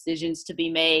lot of decisions to be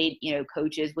made.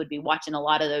 Coaches would be watching a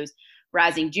lot of those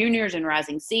rising juniors and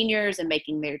rising seniors and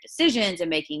making their decisions and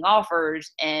making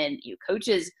offers. And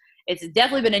coaches, it's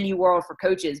definitely been a new world for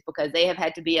coaches because they have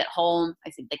had to be at home. I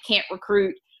think they can't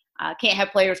recruit, can't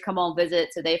have players come on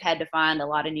visit. So they've had to find a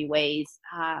lot of new ways.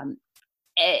 So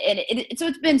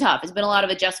it's been tough. It's been a lot of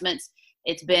adjustments.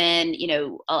 It's been,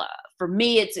 for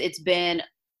me, it's been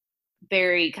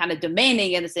very kind of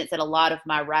demanding in the sense that a lot of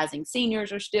my rising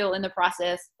seniors are still in the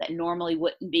process that normally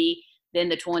wouldn't be. Then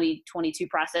the 2022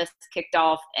 process kicked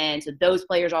off. And so those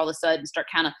players all of a sudden start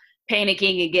kind of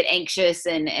panicking and get anxious.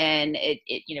 And it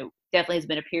definitely has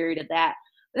been a period of that.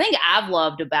 The thing I've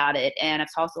loved about it, and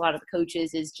I've talked to a lot of the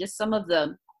coaches, is just some of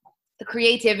the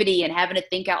creativity and having to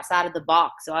think outside of the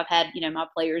box. So I've had, my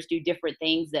players do different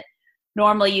things that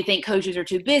normally you think coaches are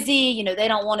too busy. They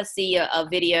don't want to see a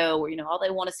video where, all they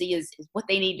want to see is what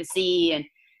they need to see. And,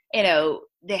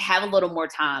 they have a little more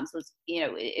time. So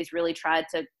it's really tried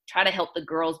to help the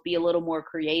girls be a little more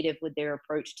creative with their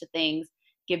approach to things,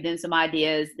 give them some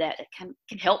ideas that can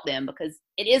help them, because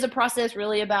it is a process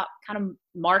really about kind of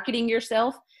marketing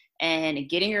yourself and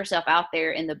getting yourself out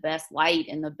there in the best light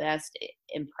and the best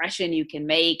impression you can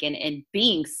make, and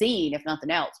being seen, if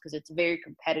nothing else, because it's a very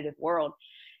competitive world.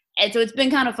 And so it's been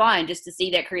kind of fun just to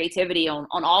see that creativity on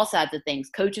all sides of things.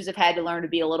 Coaches have had to learn to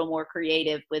be a little more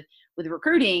creative with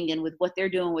recruiting and with what they're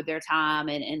doing with their time,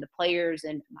 and the players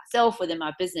and myself within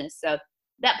my business. So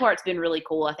that part's been really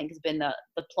cool. I think has been the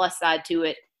plus side to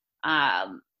it,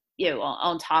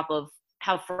 on top of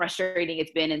how frustrating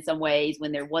it's been in some ways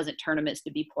when there wasn't tournaments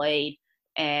to be played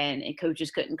and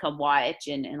coaches couldn't come watch.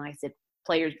 And like I said,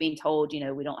 players being told,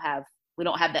 we don't have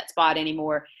that spot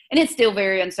anymore. And it's still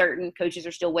very uncertain. Coaches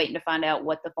are still waiting to find out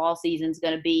what the fall season's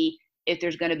going to be, if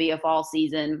there's going to be a fall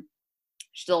season.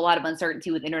 Still a lot of uncertainty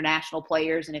with international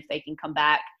players and if they can come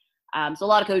back. So a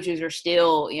lot of coaches are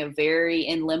still, very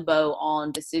in limbo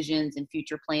on decisions and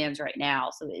future plans right now.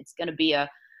 So it's going to be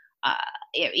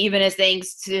even as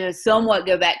things to somewhat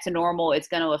go back to normal, it's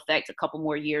going to affect a couple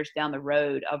more years down the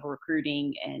road of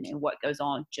recruiting and what goes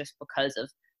on just because of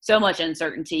so much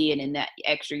uncertainty and in that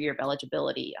extra year of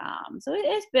eligibility. So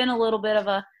it's been a little bit of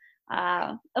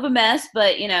a mess,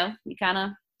 but you kind of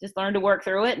just learn to work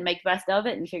through it and make the best of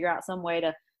it and figure out some way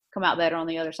to come out better on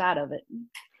the other side of it.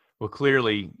 Well,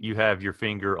 clearly you have your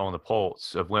finger on the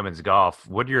pulse of women's golf.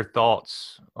 What are your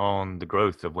thoughts on the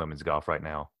growth of women's golf right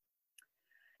now?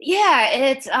 Yeah,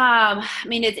 it's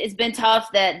been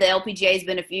tough that the LPGA has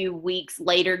been a few weeks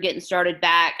later getting started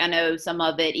back. I know some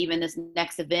of it, even this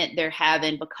next event they're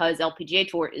having, because LPGA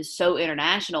Tour is so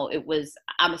international.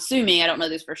 I'm assuming, I don't know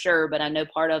this for sure, but I know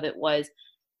part of it was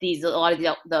a lot of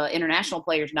the international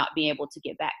players not being able to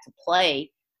get back to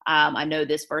play. I know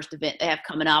this first event they have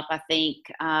coming up, I think,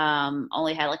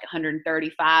 only had like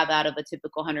 135 out of a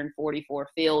typical 144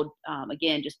 field.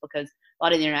 Again, just because a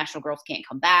lot of the international girls can't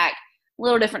come back. A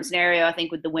little different scenario, I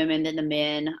think, with the women than the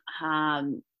men.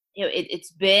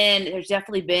 There's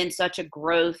definitely been such a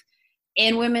growth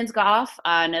in women's golf.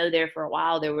 I know there for a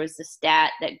while there was the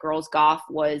stat that girls golf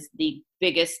was the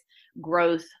biggest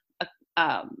growth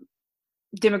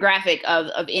demographic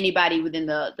of anybody within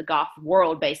the golf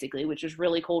world, basically, which was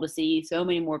really cool to see so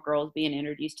many more girls being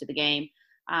introduced to the game.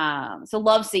 So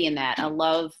love seeing that. I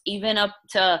love even up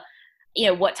to,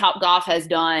 what Top Golf has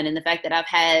done, and the fact that I've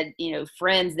had,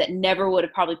 friends that never would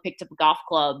have probably picked up a golf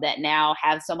club that now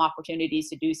have some opportunities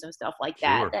to do some stuff like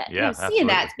that. Sure. Yeah, seeing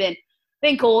that's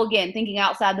been cool. Again, thinking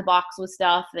outside the box with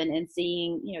stuff and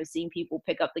seeing people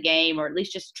pick up the game, or at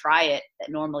least just try it, that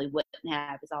normally wouldn't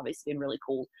have, has obviously been really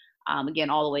cool. Again,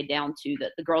 all the way down to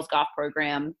the girls golf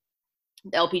program,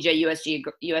 the LPGA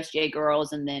USGA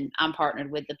girls, and then I'm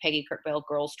partnered with the Peggy Kirkbell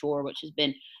Girls Tour, which has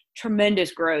been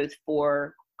tremendous growth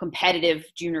for competitive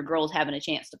junior girls having a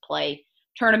chance to play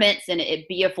tournaments and it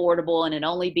be affordable and it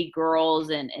only be girls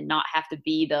and not have to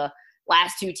be the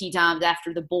last two tee times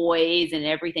after the boys, and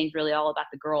everything's really all about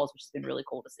the girls, which has been really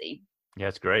cool to see. Yeah,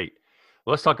 that's great.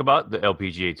 Well, let's talk about the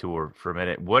LPGA Tour for a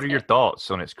minute. What are your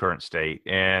thoughts on its current state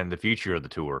and the future of the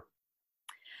tour?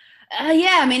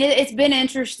 It's been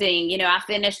interesting. I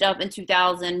finished up in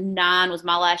 2009 was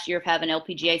my last year of having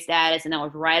LPGA status, and that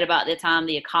was right about the time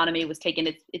the economy was taking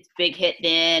its big hit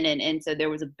then, and so there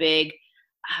was a big,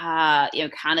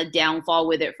 kind of downfall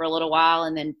with it for a little while,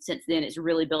 and then since then it's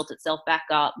really built itself back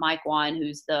up. Mike Wine,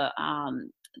 who's the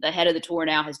head of the tour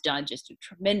now, has done just a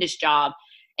tremendous job,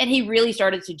 and he really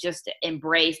started to just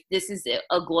embrace this is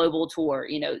a global tour.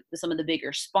 Some of the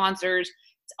bigger sponsors.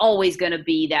 It's always going to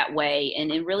be that way, and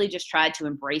really just tried to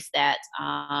embrace that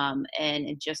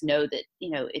and just know that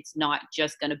it's not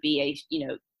just going to be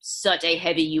such a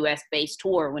heavy U.S. based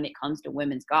tour when it comes to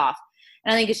women's golf.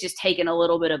 And I think it's just taken a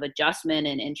little bit of adjustment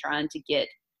and trying to get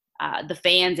the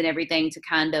fans and everything to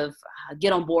kind of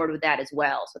get on board with that as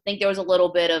well. So I think there was a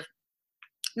little bit of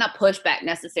not pushback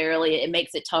necessarily. It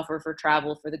makes it tougher for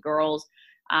travel for the girls.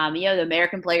 The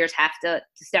American players have to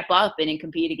step up and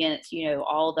compete against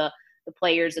all the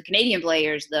players, the Canadian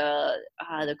players, the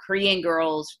Korean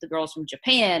girls, the girls from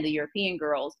Japan, the European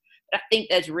girls. But I think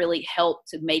that's really helped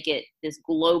to make it this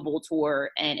global tour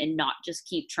and not just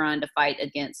keep trying to fight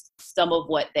against some of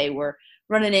what they were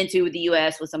running into with the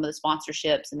U.S. with some of the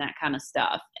sponsorships and that kind of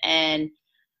stuff. And,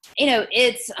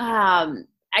 it's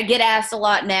I get asked a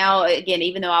lot now, again,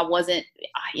 even though I wasn't,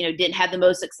 didn't have the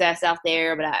most success out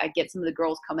there, but I get some of the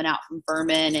girls coming out from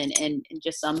Furman and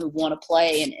just some who want to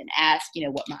play and ask,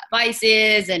 what my advice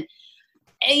is. And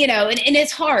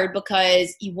it's hard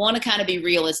because you want to kind of be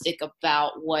realistic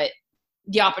about what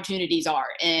the opportunities are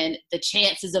and the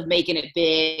chances of making it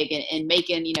big and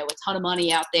making, a ton of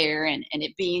money out there and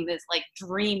it being this like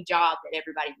dream job that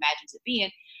everybody imagines it being.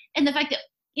 And the fact that,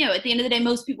 at the end of the day,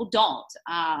 most people don't.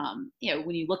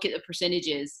 When you look at the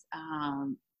percentages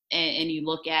and you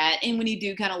look at, and when you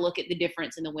do kind of look at the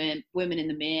difference in the women and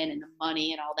the men and the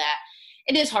money and all that,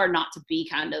 it is hard not to be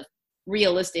kind of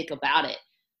realistic about it.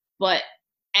 But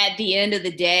at the end of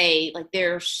the day, like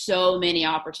there are so many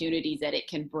opportunities that it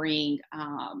can bring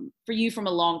for you from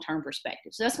a long-term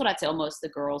perspective. So that's what I tell most of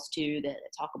the girls too that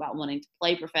talk about wanting to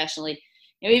play professionally.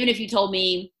 Even if you told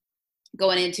me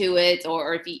going into it,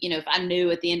 or if if I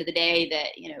knew at the end of the day that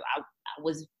I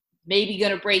was maybe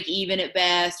going to break even at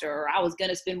best, or I was going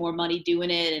to spend more money doing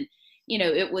it, and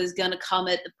it was going to come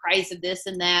at the price of this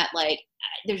and that, like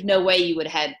there's no way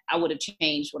I would have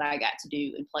changed what I got to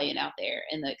do and playing out there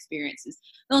and the experiences.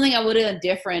 The only thing I would have done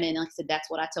different, and like I said, that's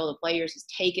what I tell the players, is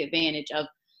take advantage of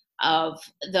of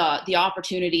the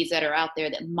opportunities that are out there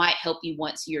that might help you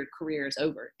once your career is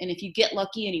over. And if you get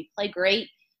lucky and you play great,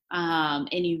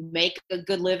 and you make a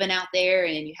good living out there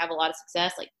and you have a lot of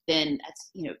success, like, then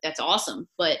that's awesome.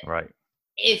 But Right.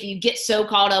 if you get so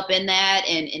caught up in that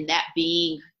and that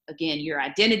being, again, your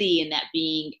identity, and that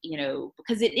being,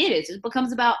 because it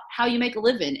becomes about how you make a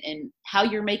living and how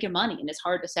you're making money. And it's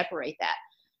hard to separate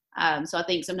that. So I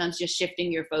think sometimes just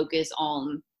shifting your focus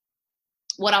on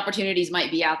what opportunities might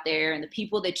be out there and the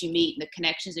people that you meet and the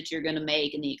connections that you're going to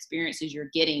make and the experiences you're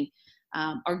getting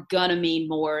are going to mean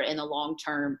more in the long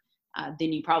term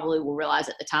than you probably will realize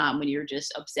at the time when you're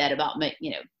just upset about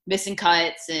missing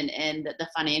cuts and the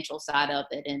financial side of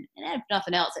it. And if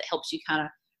nothing else, it helps you kind of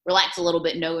relax a little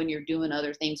bit knowing you're doing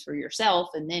other things for yourself.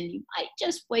 And then you might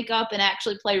just wake up and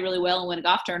actually play really well and win a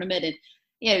golf tournament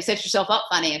and set yourself up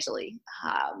financially.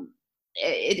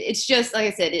 It's just,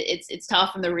 like I said, it's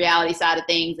tough from the reality side of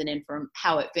things and then from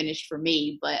how it finished for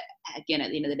me. But again, at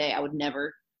the end of the day, I would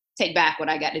never take back what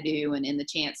I got to do and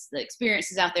the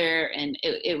experiences out there. And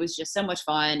it was just so much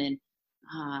fun. And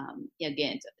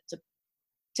again,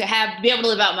 be able to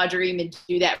live out my dream and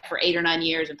do that for 8 or 9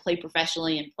 years and play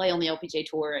professionally and play on the LPGA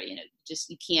tour,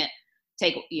 you can't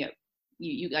take, you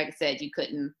like I said, you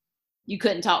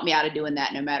couldn't talk me out of doing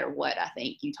that no matter what I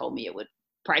think you told me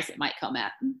price it might come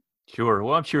at. Sure.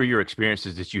 Well, I'm sure your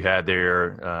experiences that you had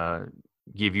there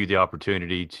give you the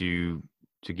opportunity to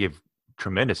give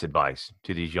tremendous advice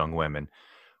to these young women.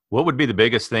 What would be the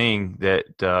biggest thing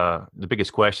the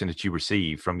biggest question that you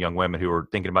receive from young women who are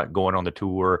thinking about going on the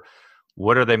tour?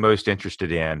 What are they most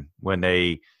interested in when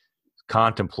they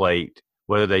contemplate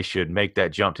whether they should make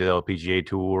that jump to the LPGA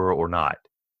tour or not?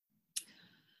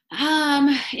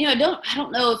 I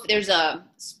don't know if there's a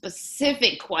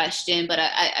specific question, but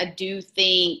I do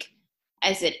think,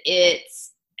 I said,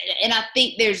 and I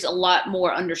think there's a lot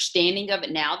more understanding of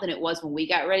it now than it was when we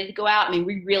got ready to go out. I mean,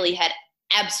 we really had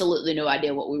absolutely no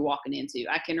idea what we were walking into.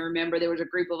 I can remember there was a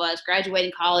group of us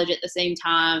graduating college at the same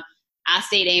time. I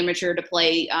stayed amateur to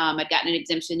play. I'd gotten an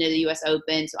exemption to the U.S.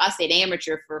 Open, so I stayed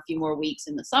amateur for a few more weeks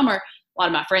in the summer. A lot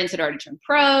of my friends had already turned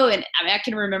pro, and I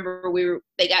can remember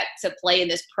they got to play in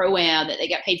this pro-am that they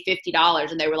got paid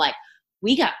 $50, and they were like,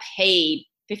 we got paid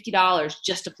 $50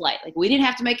 just to play. Like, we didn't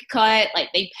have to make a cut. Like,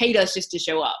 they paid us just to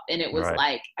show up. And it was Right.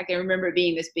 like, I can remember it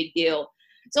being this big deal.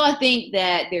 So I think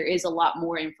that there is a lot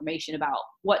more information about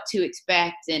what to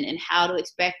expect and how to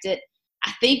expect it.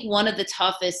 I think one of the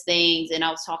toughest things, and I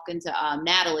was talking to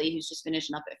Natalie, who's just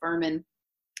finishing up at Furman,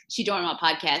 she joined my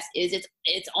podcast, is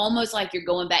it's almost like you're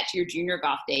going back to your junior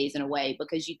golf days in a way,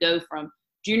 because you go from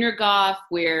junior golf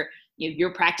where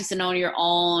you're practicing on your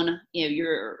own,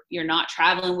 you're not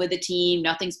traveling with a team,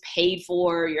 nothing's paid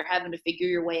for, you're having to figure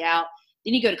your way out.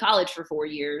 Then you go to college for 4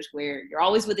 years where you're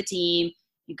always with a team,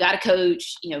 you've got a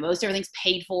coach, most everything's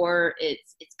paid for.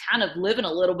 It's kind of living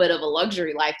a little bit of a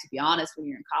luxury life, to be honest, when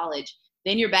you're in college.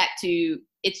 Then you're back to,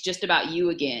 it's just about you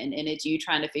again, and it's you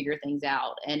trying to figure things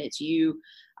out, and it's you,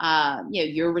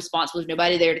 you're responsible. There's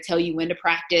nobody there to tell you when to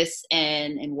practice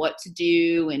and what to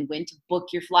do and when to book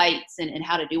your flights and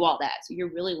how to do all that. So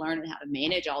you're really learning how to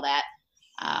manage all that.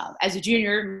 As a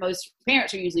junior, most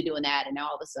parents are usually doing that, and now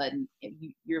all of a sudden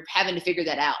you're having to figure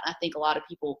that out. I think a lot of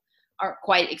people aren't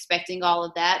quite expecting all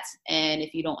of that, and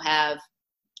if you don't have,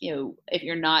 if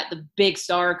you're not the big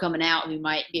star coming out who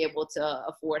might be able to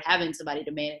afford having somebody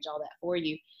to manage all that for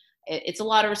you, it's a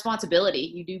lot of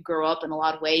responsibility. You do grow up in a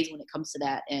lot of ways when it comes to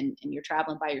that, and you're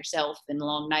traveling by yourself and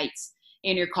long nights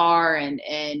in your car and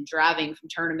driving from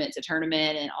tournament to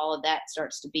tournament, and all of that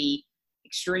starts to be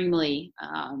extremely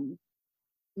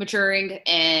maturing.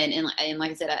 And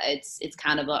like I said, it's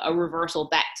kind of a reversal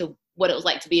back to what it was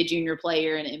like to be a junior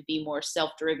player and be more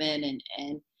self-driven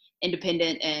and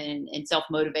independent and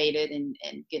self-motivated and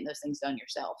getting those things done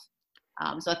yourself.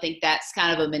 So I think that's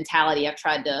kind of a mentality I've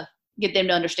tried to get them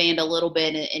to understand a little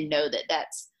bit and know that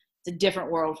it's a different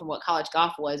world from what college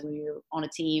golf was when you're on a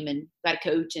team and got a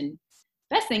coach. And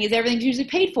best thing is everything's usually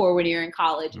paid for when you're in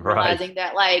college, and realizing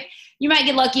that, like, you might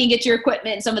get lucky and get your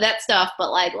equipment and some of that stuff,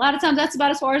 but like a lot of times that's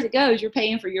about as far as it goes. You're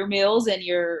paying for your meals and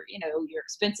your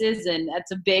expenses, and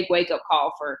that's a big wake-up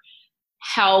call for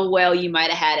how well you might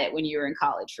have had it when you were in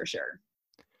college, for sure.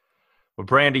 Well,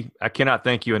 Brandy, I cannot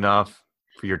thank you enough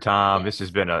for your time. This has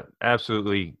been an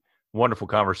absolutely wonderful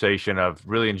conversation. I've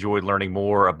really enjoyed learning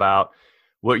more about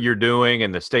what you're doing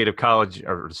in the state of college,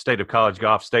 or the state of college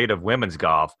golf, state of women's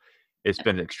golf. It's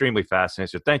been extremely fascinating.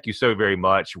 So thank you so very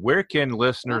much. Where can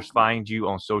listeners find you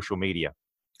on social media?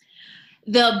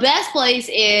 The best place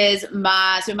is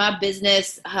my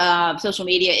business social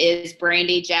media is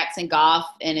Brandy Jackson Golf,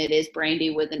 and it is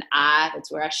Brandy with an I.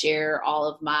 That's where I share all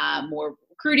of my more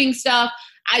recruiting stuff.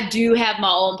 I do have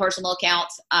my own personal account.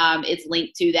 It's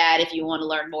linked to that if you want to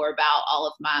learn more about all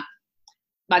of my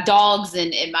dogs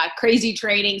and my crazy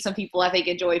training. Some people, I think,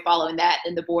 enjoy following that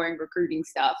and the boring recruiting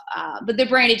stuff. But the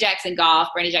Brandy Jackson Golf,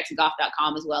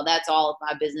 BrandyJacksonGolf.com as well. That's all of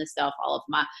my business stuff. All of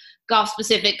my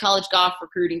golf-specific college golf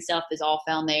recruiting stuff is all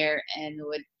found there, and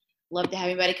would love to have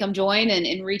anybody come join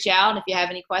and reach out. If you have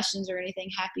any questions or anything,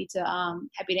 happy to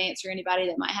answer anybody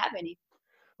that might have any.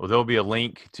 Well, there'll be a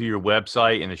link to your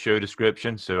website in the show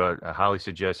description, so I highly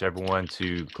suggest everyone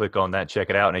to click on that, check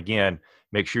it out. And again,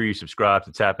 make sure you subscribe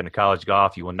to Tap Into College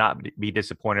Golf. You will not be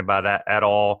disappointed by that at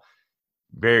all.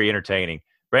 Very entertaining.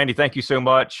 Brandy, thank you so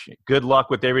much. Good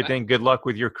luck with everything. Good luck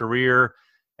with your career,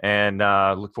 and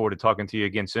look forward to talking to you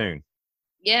again soon.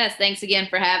 Yes, thanks again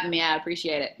for having me. I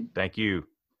appreciate it. Thank you.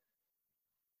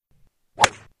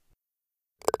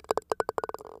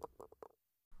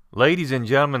 Ladies and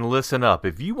gentlemen, listen up.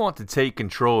 If you want to take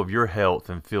control of your health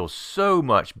and feel so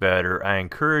much better, I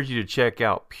encourage you to check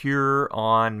out Pure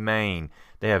on Main.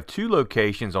 They have 2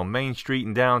 locations on Main Street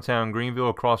in downtown Greenville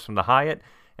across from the Hyatt,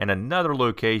 and another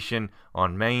location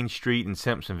on Main Street in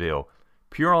Simpsonville.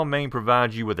 Pure on Main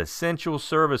provides you with essential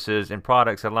services and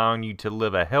products allowing you to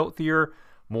live a healthier,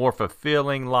 more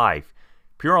fulfilling life.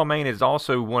 Pure on Main is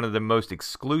also one of the most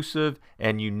exclusive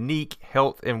and unique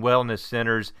health and wellness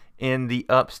centers in the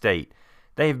upstate.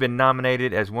 They have been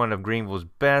nominated as one of Greenville's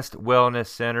best wellness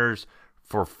centers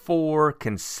for 4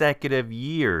 consecutive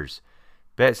years.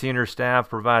 Betsy and her staff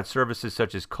provide services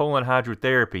such as colon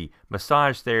hydrotherapy,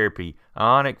 massage therapy,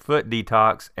 ionic foot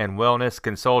detox, and wellness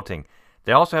consulting.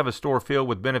 They also have a store filled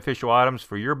with beneficial items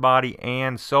for your body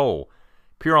and soul.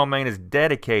 Pure on Main is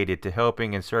dedicated to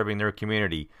helping and serving their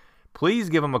community. Please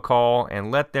give them a call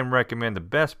and let them recommend the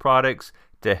best products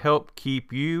to help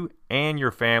keep you and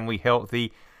your family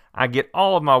healthy. I get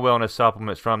all of my wellness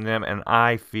supplements from them, and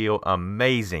I feel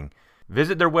amazing.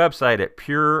 Visit their website at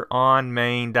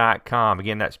pureonmain.com.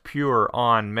 Again, that's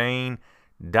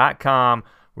pureonmain.com,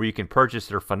 where you can purchase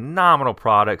their phenomenal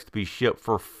products to be shipped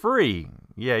for free.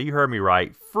 Yeah, you heard me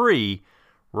right. Free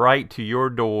right to your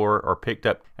door or picked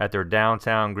up at their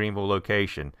downtown Greenville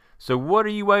location. So what are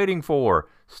you waiting for?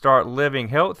 Start living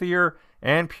healthier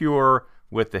and pure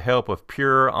with the help of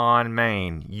Pure on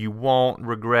Main. You won't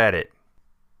regret it.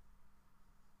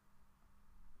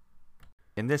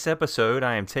 In this episode,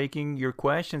 I am taking your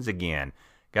questions again.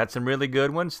 Got some really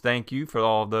good ones. Thank you for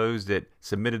all those that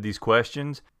submitted these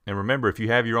questions. And remember, if you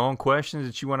have your own questions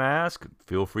that you want to ask,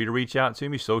 feel free to reach out to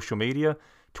me. Social media,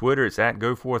 Twitter, it's at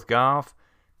GoForthGolf.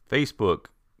 Facebook,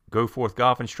 Go Forth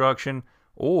Golf Instruction.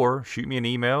 Or shoot me an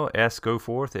email,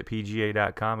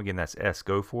 sgoforth@pga.com. Again, that's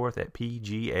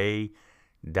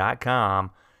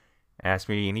sgoforth@pga.com. Ask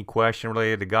me any question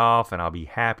related to golf, and I'll be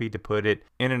happy to put it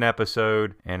in an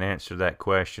episode and answer that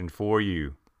question for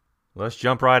you. Let's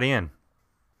jump right in.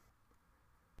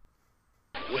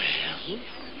 Well,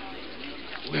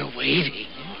 we're waiting.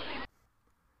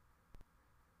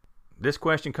 This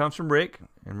question comes from Rick,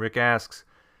 and Rick asks,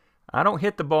 I don't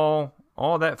hit the ball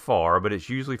all that far, but it's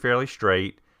usually fairly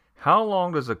straight. How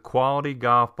long does a quality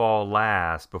golf ball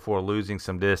last before losing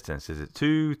some distance? Is it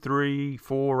 2, 3,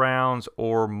 4 rounds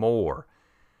or more?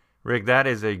 Rick, that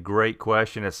is a great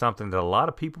question. It's something that a lot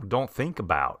of people don't think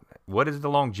about. What is the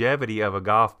longevity of a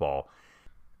golf ball?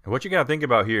 And what you got to think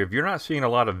about here, if you're not seeing a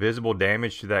lot of visible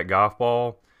damage to that golf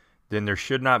ball, then there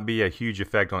should not be a huge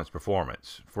effect on its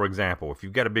performance. For example, if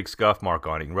you've got a big scuff mark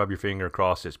on it, you can rub your finger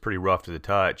across it, it's pretty rough to the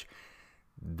touch.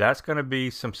 That's going to be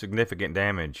some significant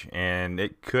damage, and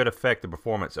it could affect the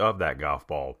performance of that golf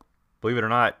ball. Believe it or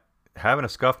not, having a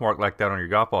scuff mark like that on your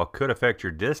golf ball could affect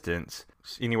your distance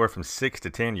anywhere from 6 to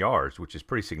 10 yards, which is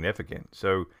pretty significant.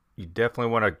 So you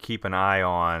definitely want to keep an eye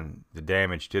on the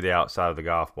damage to the outside of the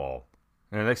golf ball.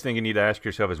 And the next thing you need to ask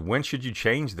yourself is, when should you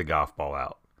change the golf ball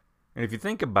out? And if you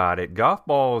think about it, golf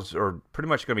balls are pretty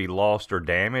much going to be lost or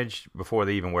damaged before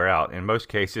they even wear out. In most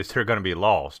cases, they're going to be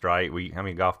lost, right? How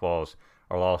many golf balls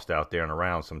are lost out there and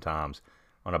around sometimes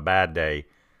on a bad day?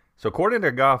 So according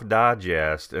to Golf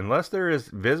Digest, unless there is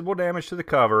visible damage to the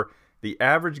cover, the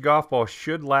average golf ball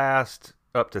should last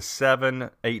up to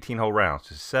 7 18-hole rounds.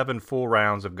 So 7 full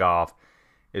rounds of golf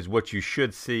is what you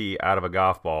should see out of a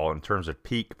golf ball in terms of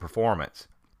peak performance.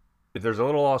 If there's a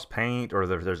little lost paint or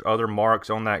there's other marks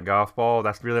on that golf ball,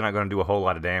 that's really not going to do a whole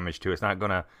lot of damage to it. It's not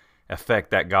going to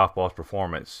affect that golf ball's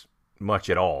performance much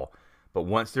at all. But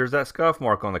once there's that scuff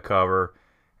mark on the cover,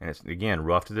 and it's, again,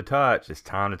 rough to the touch, it's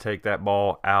time to take that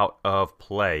ball out of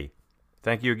play.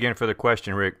 Thank you again for the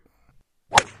question, Rick.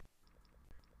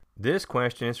 This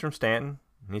question is from Stanton.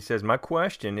 He says, my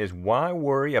question is, why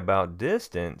worry about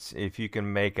distance if you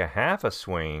can make a half a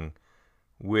swing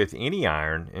with any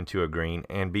iron into a green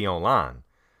and be on line.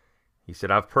 He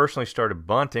said, I've personally started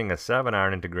bunting a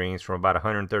 7-iron into greens from about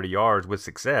 130 yards with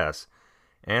success,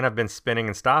 and I've been spinning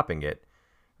and stopping it.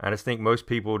 I just think most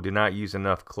people do not use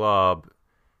enough club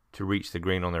to reach the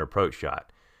green on their approach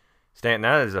shot. Stanton,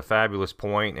 that is a fabulous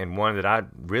point and one that I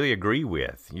really agree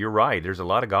with. You're right. There's a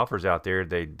lot of golfers out there,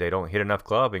 they don't hit enough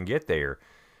club and get there.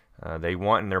 They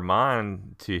want in their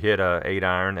mind to hit a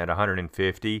 8-iron at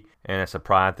 150, and it's a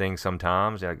pride thing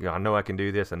sometimes. I know I can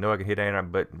do this. I know I can hit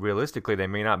 8-iron, but realistically, they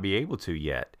may not be able to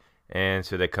yet, and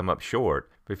so they come up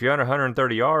short. But if you're under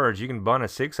 130 yards, you can bunt a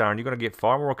 6-iron. You're going to get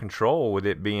far more control with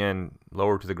it being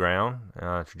lower to the ground.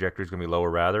 Trajectory is going to be lower,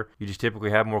 rather. You just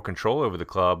typically have more control over the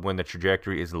club when the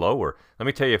trajectory is lower. Let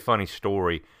me tell you a funny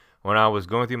story. When I was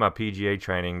going through my PGA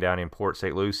training down in Port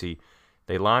St. Lucie,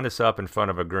 they lined us up in front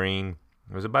of a green.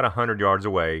 It was about 100 yards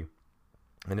away,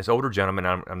 and this older gentleman,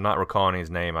 I'm not recalling his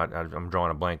name, I'm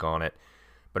drawing a blank on it,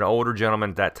 but an older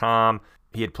gentleman at that time,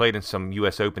 he had played in some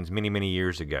U.S. Opens many, many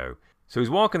years ago. So he's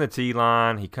walking the tee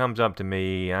line, he comes up to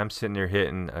me, I'm sitting there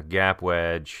hitting a gap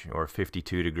wedge or a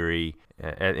 52 degree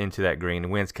into that green. The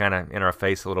wind's kind of in our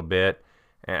face a little bit,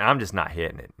 and I'm just not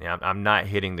hitting it. I'm not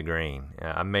hitting the green.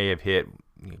 I may have hit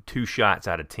 2 shots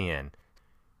out of 10.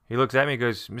 He looks at me and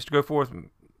goes, Mr. Goforth,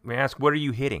 may I ask, what are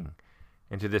you hitting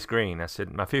into this green? I said,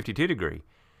 my 52 degree.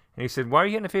 And he said, why are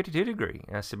you hitting a 52 degree?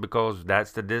 And I said, because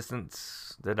that's the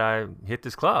distance that I hit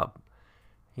this club.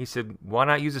 He said, why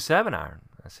not use a 7-iron?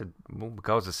 I said, well,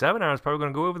 because the 7-iron is probably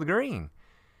going to go over the green.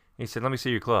 He said, let me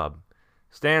see your club.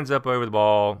 Stands up over the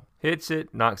ball, hits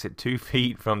it, knocks it 2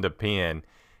 feet from the pin.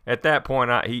 At that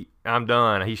point, I'm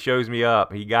done. He shows me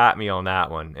up. He got me on that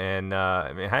one. And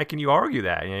I mean, how can you argue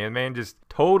that? The man just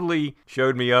totally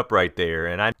showed me up right there.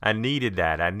 And I needed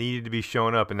that. I needed to be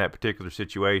showing up in that particular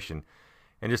situation.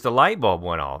 And just a light bulb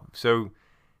went off. So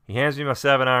he hands me my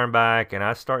 7-iron back, and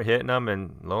I start hitting them.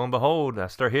 And lo and behold, I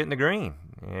start hitting the green.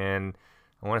 And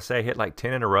I want to say I hit like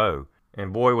 10 in a row.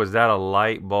 And boy, was that a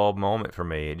light bulb moment for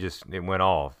me. It went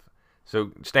off.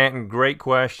 So Stanton, great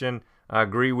question. I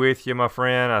agree with you, my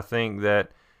friend. I think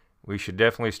that we should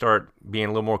definitely start being a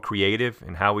little more creative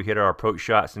in how we hit our approach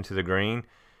shots into the green.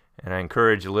 And I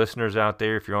encourage the listeners out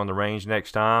there, if you're on the range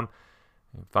next time,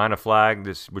 find a flag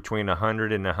that's between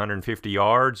 100 and 150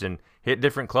 yards and hit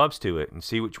different clubs to it and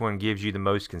see which one gives you the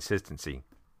most consistency.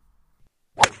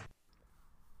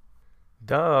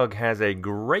 Doug has a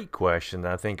great question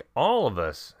that I think all of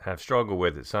us have struggled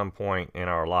with at some point in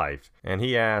our life. And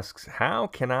he asks, how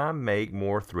can I make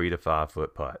more 3 to 5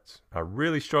 foot putts? I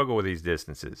really struggle with these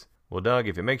distances. Well, Doug,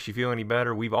 if it makes you feel any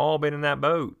better, we've all been in that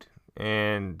boat.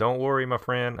 And don't worry, my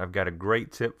friend, I've got a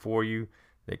great tip for you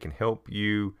that can help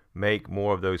you make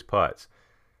more of those putts.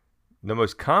 The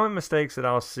most common mistakes that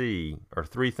I'll see are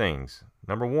 3 things.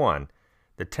 Number 1,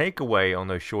 the takeaway on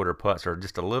those shorter putts are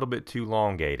just a little bit too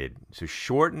elongated. So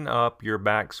shorten up your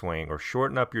backswing or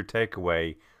shorten up your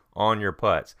takeaway on your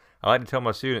putts. I like to tell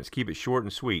my students, keep it short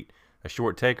and sweet. A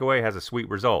short takeaway has a sweet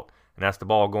result, and that's the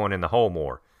ball going in the hole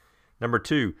more. Number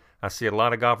 2, I see a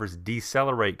lot of golfers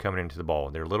decelerate coming into the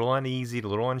ball. They're a little uneasy, a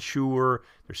little unsure.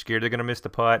 They're scared they're going to miss the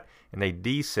putt, and they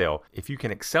decel. If you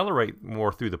can accelerate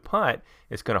more through the putt,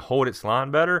 it's going to hold its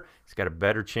line better. It's got a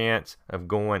better chance of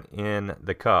going in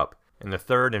the cup. And the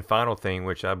third and final thing,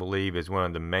 which I believe is one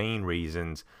of the main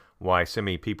reasons why so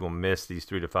many people miss these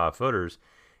 3 to 5 footers,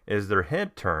 is their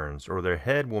head turns, or their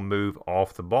head will move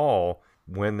off the ball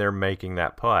when they're making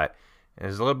that putt. And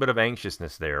there's a little bit of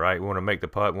anxiousness there, right? We want to make the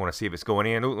putt, we want to see if it's going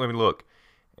in. Ooh, let me look.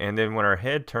 And then when our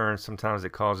head turns, sometimes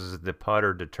it causes the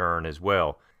putter to turn as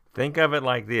well. Think of it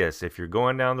like this. If you're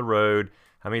going down the road,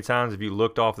 how many times have you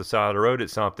looked off the side of the road at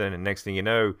something, and next thing you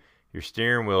know, your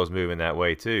steering wheel is moving that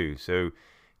way too? So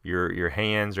your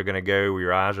hands are going to go where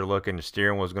your eyes are looking. The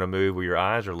steering wheel is going to move where your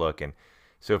eyes are looking.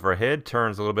 So if our head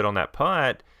turns a little bit on that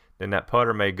putt, then that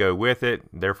putter may go with it,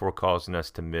 therefore causing us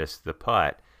to miss the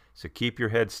putt. So keep your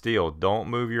head still. Don't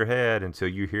move your head until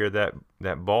you hear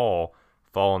that ball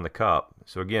fall in the cup.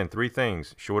 So again, 3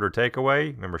 things. Shorter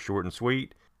takeaway. Remember, short and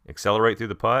sweet. Accelerate through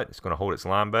the putt. It's going to hold its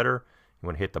line better. You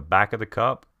want to hit the back of the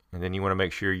cup, and then you want to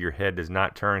make sure your head does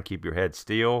not turn. Keep your head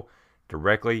still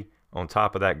directly on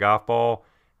top of that golf ball,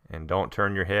 and don't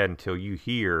turn your head until you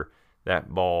hear that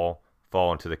ball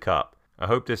fall into the cup. I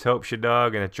hope this helps you,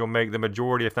 Doug, and that you'll make the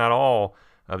majority, if not all,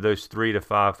 of those 3 to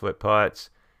 5 foot putts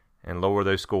and lower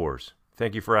those scores.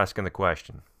 Thank you for asking the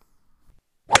question.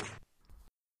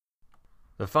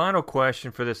 The final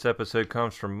question for this episode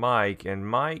comes from Mike, and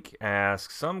Mike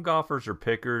asks, some golfers are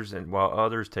pickers and while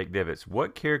others take divots.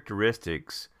 What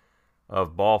characteristics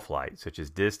of ball flight, such as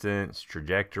distance,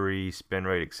 trajectory, spin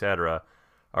rate, etc.,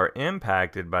 are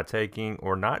impacted by taking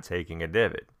or not taking a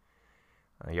divot.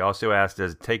 He also asked,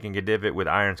 does taking a divot with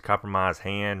irons compromise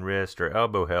hand, wrist, or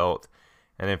elbow health?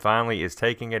 And then finally, is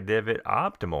taking a divot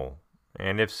optimal?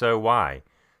 And if so, why?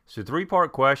 So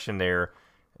 3-part question there.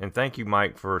 And thank you,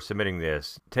 Mike, for submitting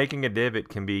this. Taking a divot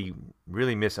can be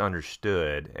really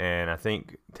misunderstood, and I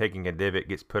think taking a divot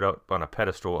gets put up on a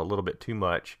pedestal a little bit too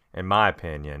much, in my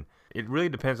opinion. It really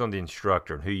depends on the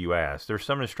instructor and who you ask. There's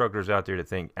some instructors out there that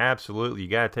think, absolutely, you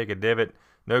got to take a divot,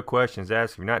 no questions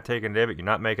asked. If you're not taking a divot, you're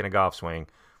not making a golf swing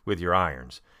with your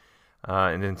irons.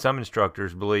 And then some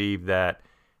instructors believe that,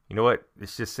 you know what,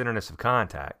 it's just centerness of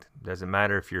contact. Doesn't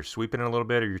matter if you're sweeping it a little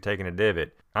bit or you're taking a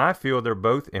divot. I feel they're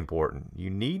both important. You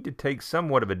need to take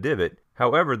somewhat of a divot.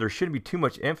 However, there shouldn't be too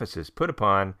much emphasis put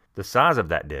upon the size of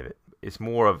that divot. It's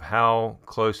more of how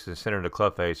close to the center of the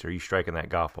club face are you striking that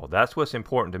golf ball. That's what's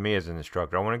important to me as an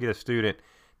instructor. I want to get a student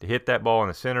to hit that ball in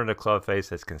the center of the club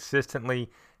face as consistently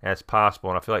as possible,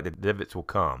 and I feel like the divots will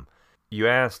come. You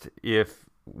asked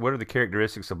what are the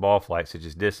characteristics of ball flight, such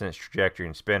as distance, trajectory,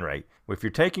 and spin rate. Well, if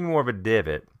you're taking more of a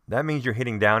divot, that means you're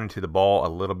hitting down into the ball a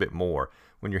little bit more.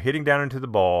 When you're hitting down into the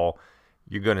ball,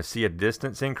 you're going to see a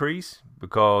distance increase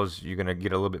because you're going to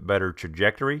get a little bit better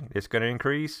trajectory. It's going to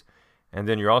increase. And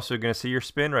then you're also going to see your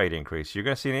spin rate increase. You're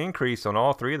going to see an increase on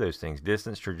all 3 of those things,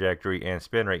 distance, trajectory, and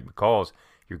spin rate, because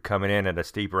you're coming in at a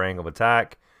steeper angle of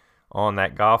attack on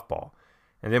that golf ball.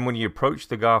 And then when you approach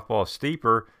the golf ball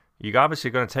steeper, you're obviously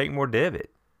going to take more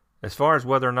divot. As far as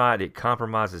whether or not it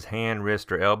compromises hand,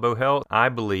 wrist, or elbow health, I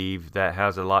believe that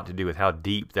has a lot to do with how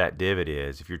deep that divot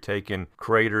is. If you're taking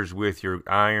craters with your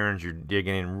irons, you're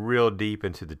digging in real deep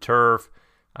into the turf,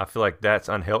 I feel like that's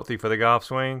unhealthy for the golf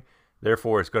swing.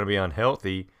 Therefore, it's going to be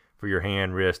unhealthy for your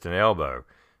hand, wrist, and elbow.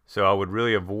 So I would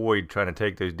really avoid trying to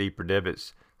take those deeper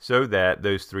divots so that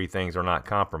those 3 things are not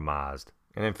compromised.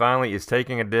 And then finally, is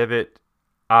taking a divot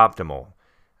optimal?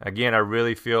 Again, I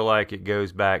really feel like it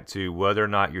goes back to whether or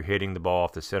not you're hitting the ball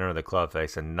off the center of the club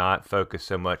face and not focus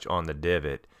so much on the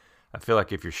divot. I feel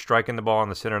like if you're striking the ball in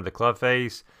the center of the club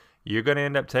face, you're going to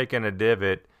end up taking a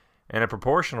divot, and a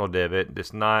proportional divot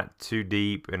that's not too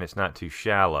deep and it's not too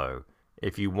shallow.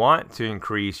 If you want to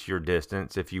increase your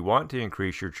distance, if you want to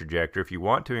increase your trajectory, if you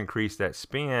want to increase that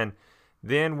spin,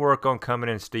 then work on coming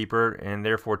in steeper and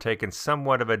therefore taking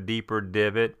somewhat of a deeper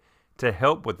divot to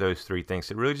help with those 3 things.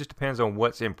 It really just depends on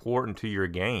what's important to your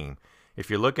game.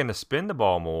 If you're looking to spin the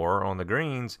ball more on the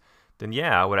greens, then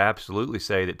yeah, I would absolutely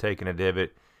say that taking a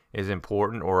divot is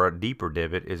important, or a deeper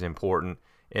divot is important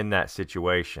in that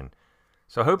situation.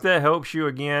 So I hope that helps you.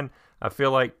 Again, I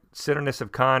feel like centerness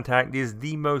of contact is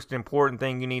the most important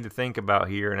thing you need to think about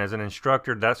here. And as an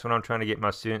instructor, that's what I'm trying to get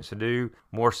my students to do,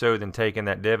 more so than taking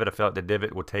that divot. I felt like the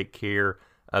divot will take care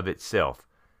of itself.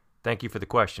 Thank you for the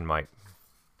question, Mike.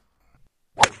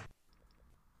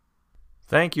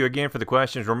 Thank you again for the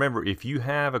questions. Remember, if you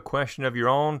have a question of your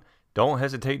own, don't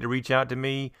hesitate to reach out to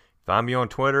me. Find me on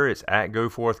Twitter. It's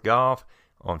 @GoForthGolf.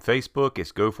 On Facebook,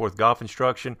 it's Go Forth Golf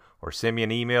Instruction, or send me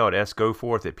an email at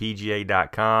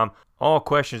sgoforth@pga.com. All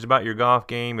questions about your golf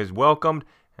game is welcomed,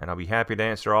 and I'll be happy to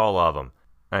answer all of them.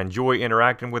 I enjoy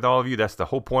interacting with all of you. That's the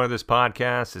whole point of this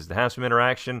podcast, is to have some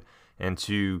interaction and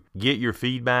to get your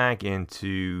feedback and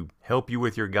to help you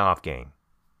with your golf game.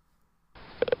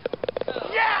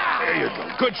 Yeah! There you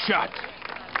go. Good shot.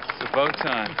 It's about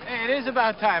time. Hey, it is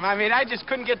about time. I mean, I just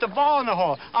couldn't get the ball in the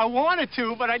hole. I wanted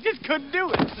to, but I just couldn't do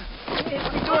it.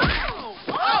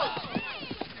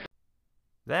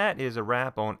 That is a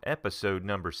wrap on episode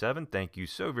number 7. Thank you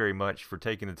so very much for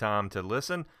taking the time to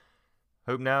listen.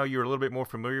 Hope now you're a little bit more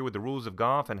familiar with the rules of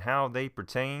golf and how they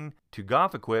pertain to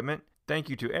golf equipment. Thank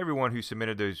you to everyone who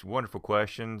submitted those wonderful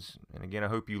questions. And again, I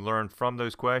hope you learned from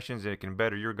those questions and it can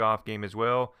better your golf game as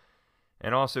well.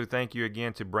 And also thank you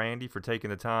again to Brandy for taking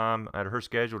the time out of her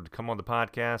schedule to come on the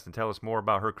podcast and tell us more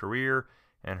about her career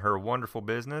and her wonderful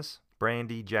business,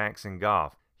 Brandy Jackson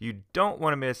Golf. You don't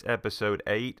want to miss episode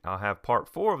 8. I'll have part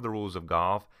 4 of the rules of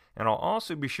golf, and I'll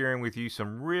also be sharing with you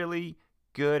some really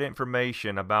good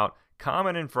information about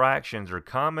common infractions or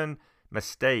common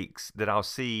mistakes that I'll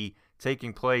see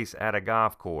taking place at a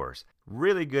golf course.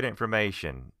 Really good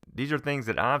information. These are things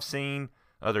that I've seen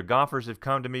other golfers have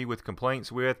come to me with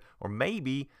complaints with, or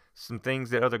maybe some things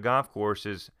that other golf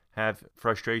courses have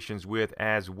frustrations with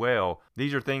as well.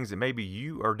 These are things that maybe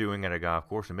you are doing at a golf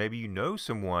course, and maybe you know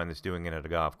someone that's doing it at a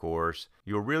golf course.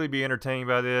 You'll really be entertained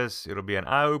by this. It'll be an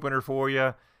eye-opener for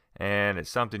you, and it's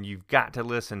something you've got to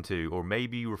listen to. Or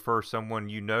maybe you refer someone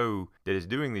you know that is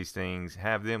doing these things,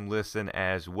 have them listen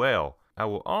as well. I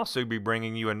will also be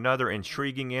bringing you another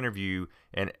intriguing interview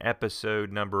in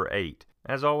episode number 8.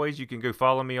 As always, you can go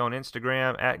follow me on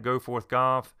Instagram at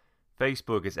GoForthGolf.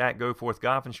 Facebook is at Go Forth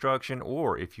Golf Instruction,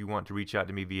 or if you want to reach out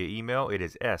to me via email, it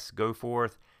is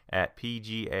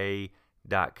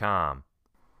sgoforth@pga.com.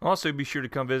 Also, be sure to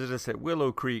come visit us at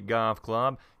Willow Creek Golf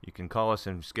Club. You can call us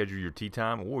and schedule your tee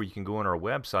time, or you can go on our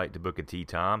website to book a tee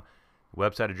time. The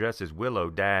website address is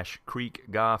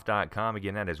willow-creekgolf.com.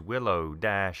 Again, that is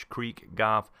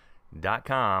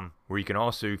willow-creekgolf.com, where you can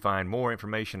also find more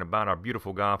information about our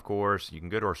beautiful golf course. You can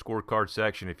go to our scorecard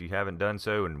section if you haven't done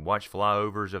so and watch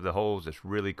flyovers of the holes. It's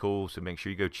really cool, so make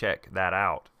sure you go check that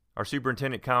out. Our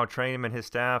superintendent Kyle Trainum and his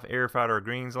staff airified our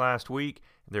greens last week.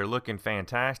 They're looking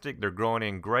fantastic. They're growing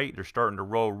in great. They're starting to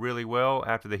roll really well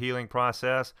after the healing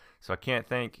process. So I can't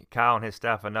thank Kyle and his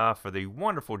staff enough for the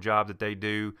wonderful job that they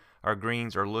do. Our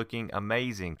greens are looking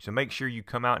amazing. So make sure you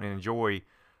come out and enjoy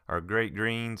our great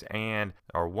greens and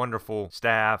our wonderful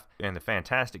staff and the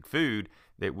fantastic food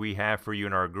that we have for you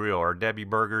in our grill. Our Debbie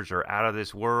burgers are out of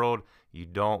this world. You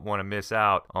don't want to miss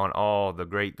out on all the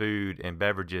great food and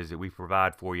beverages that we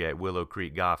provide for you at Willow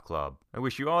Creek Golf Club. I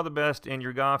wish you all the best in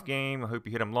your golf game. I hope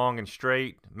you hit them long and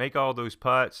straight. Make all those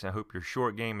putts. I hope your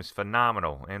short game is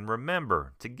phenomenal. And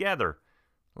remember, together,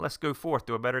 let's go forth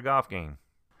to a better golf game.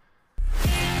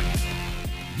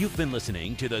 You've been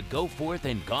listening to the Go Forth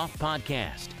and Golf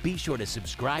Podcast. Be sure to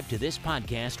subscribe to this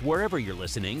podcast wherever you're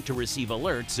listening to receive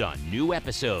alerts on new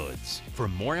episodes. For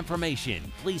more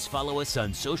information, please follow us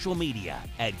on social media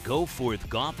at Go Forth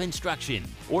Golf Instruction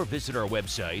or visit our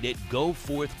website at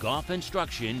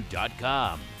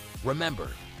goforthgolfinstruction.com.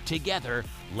 Remember, together,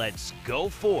 let's go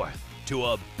forth to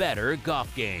a better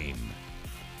golf game.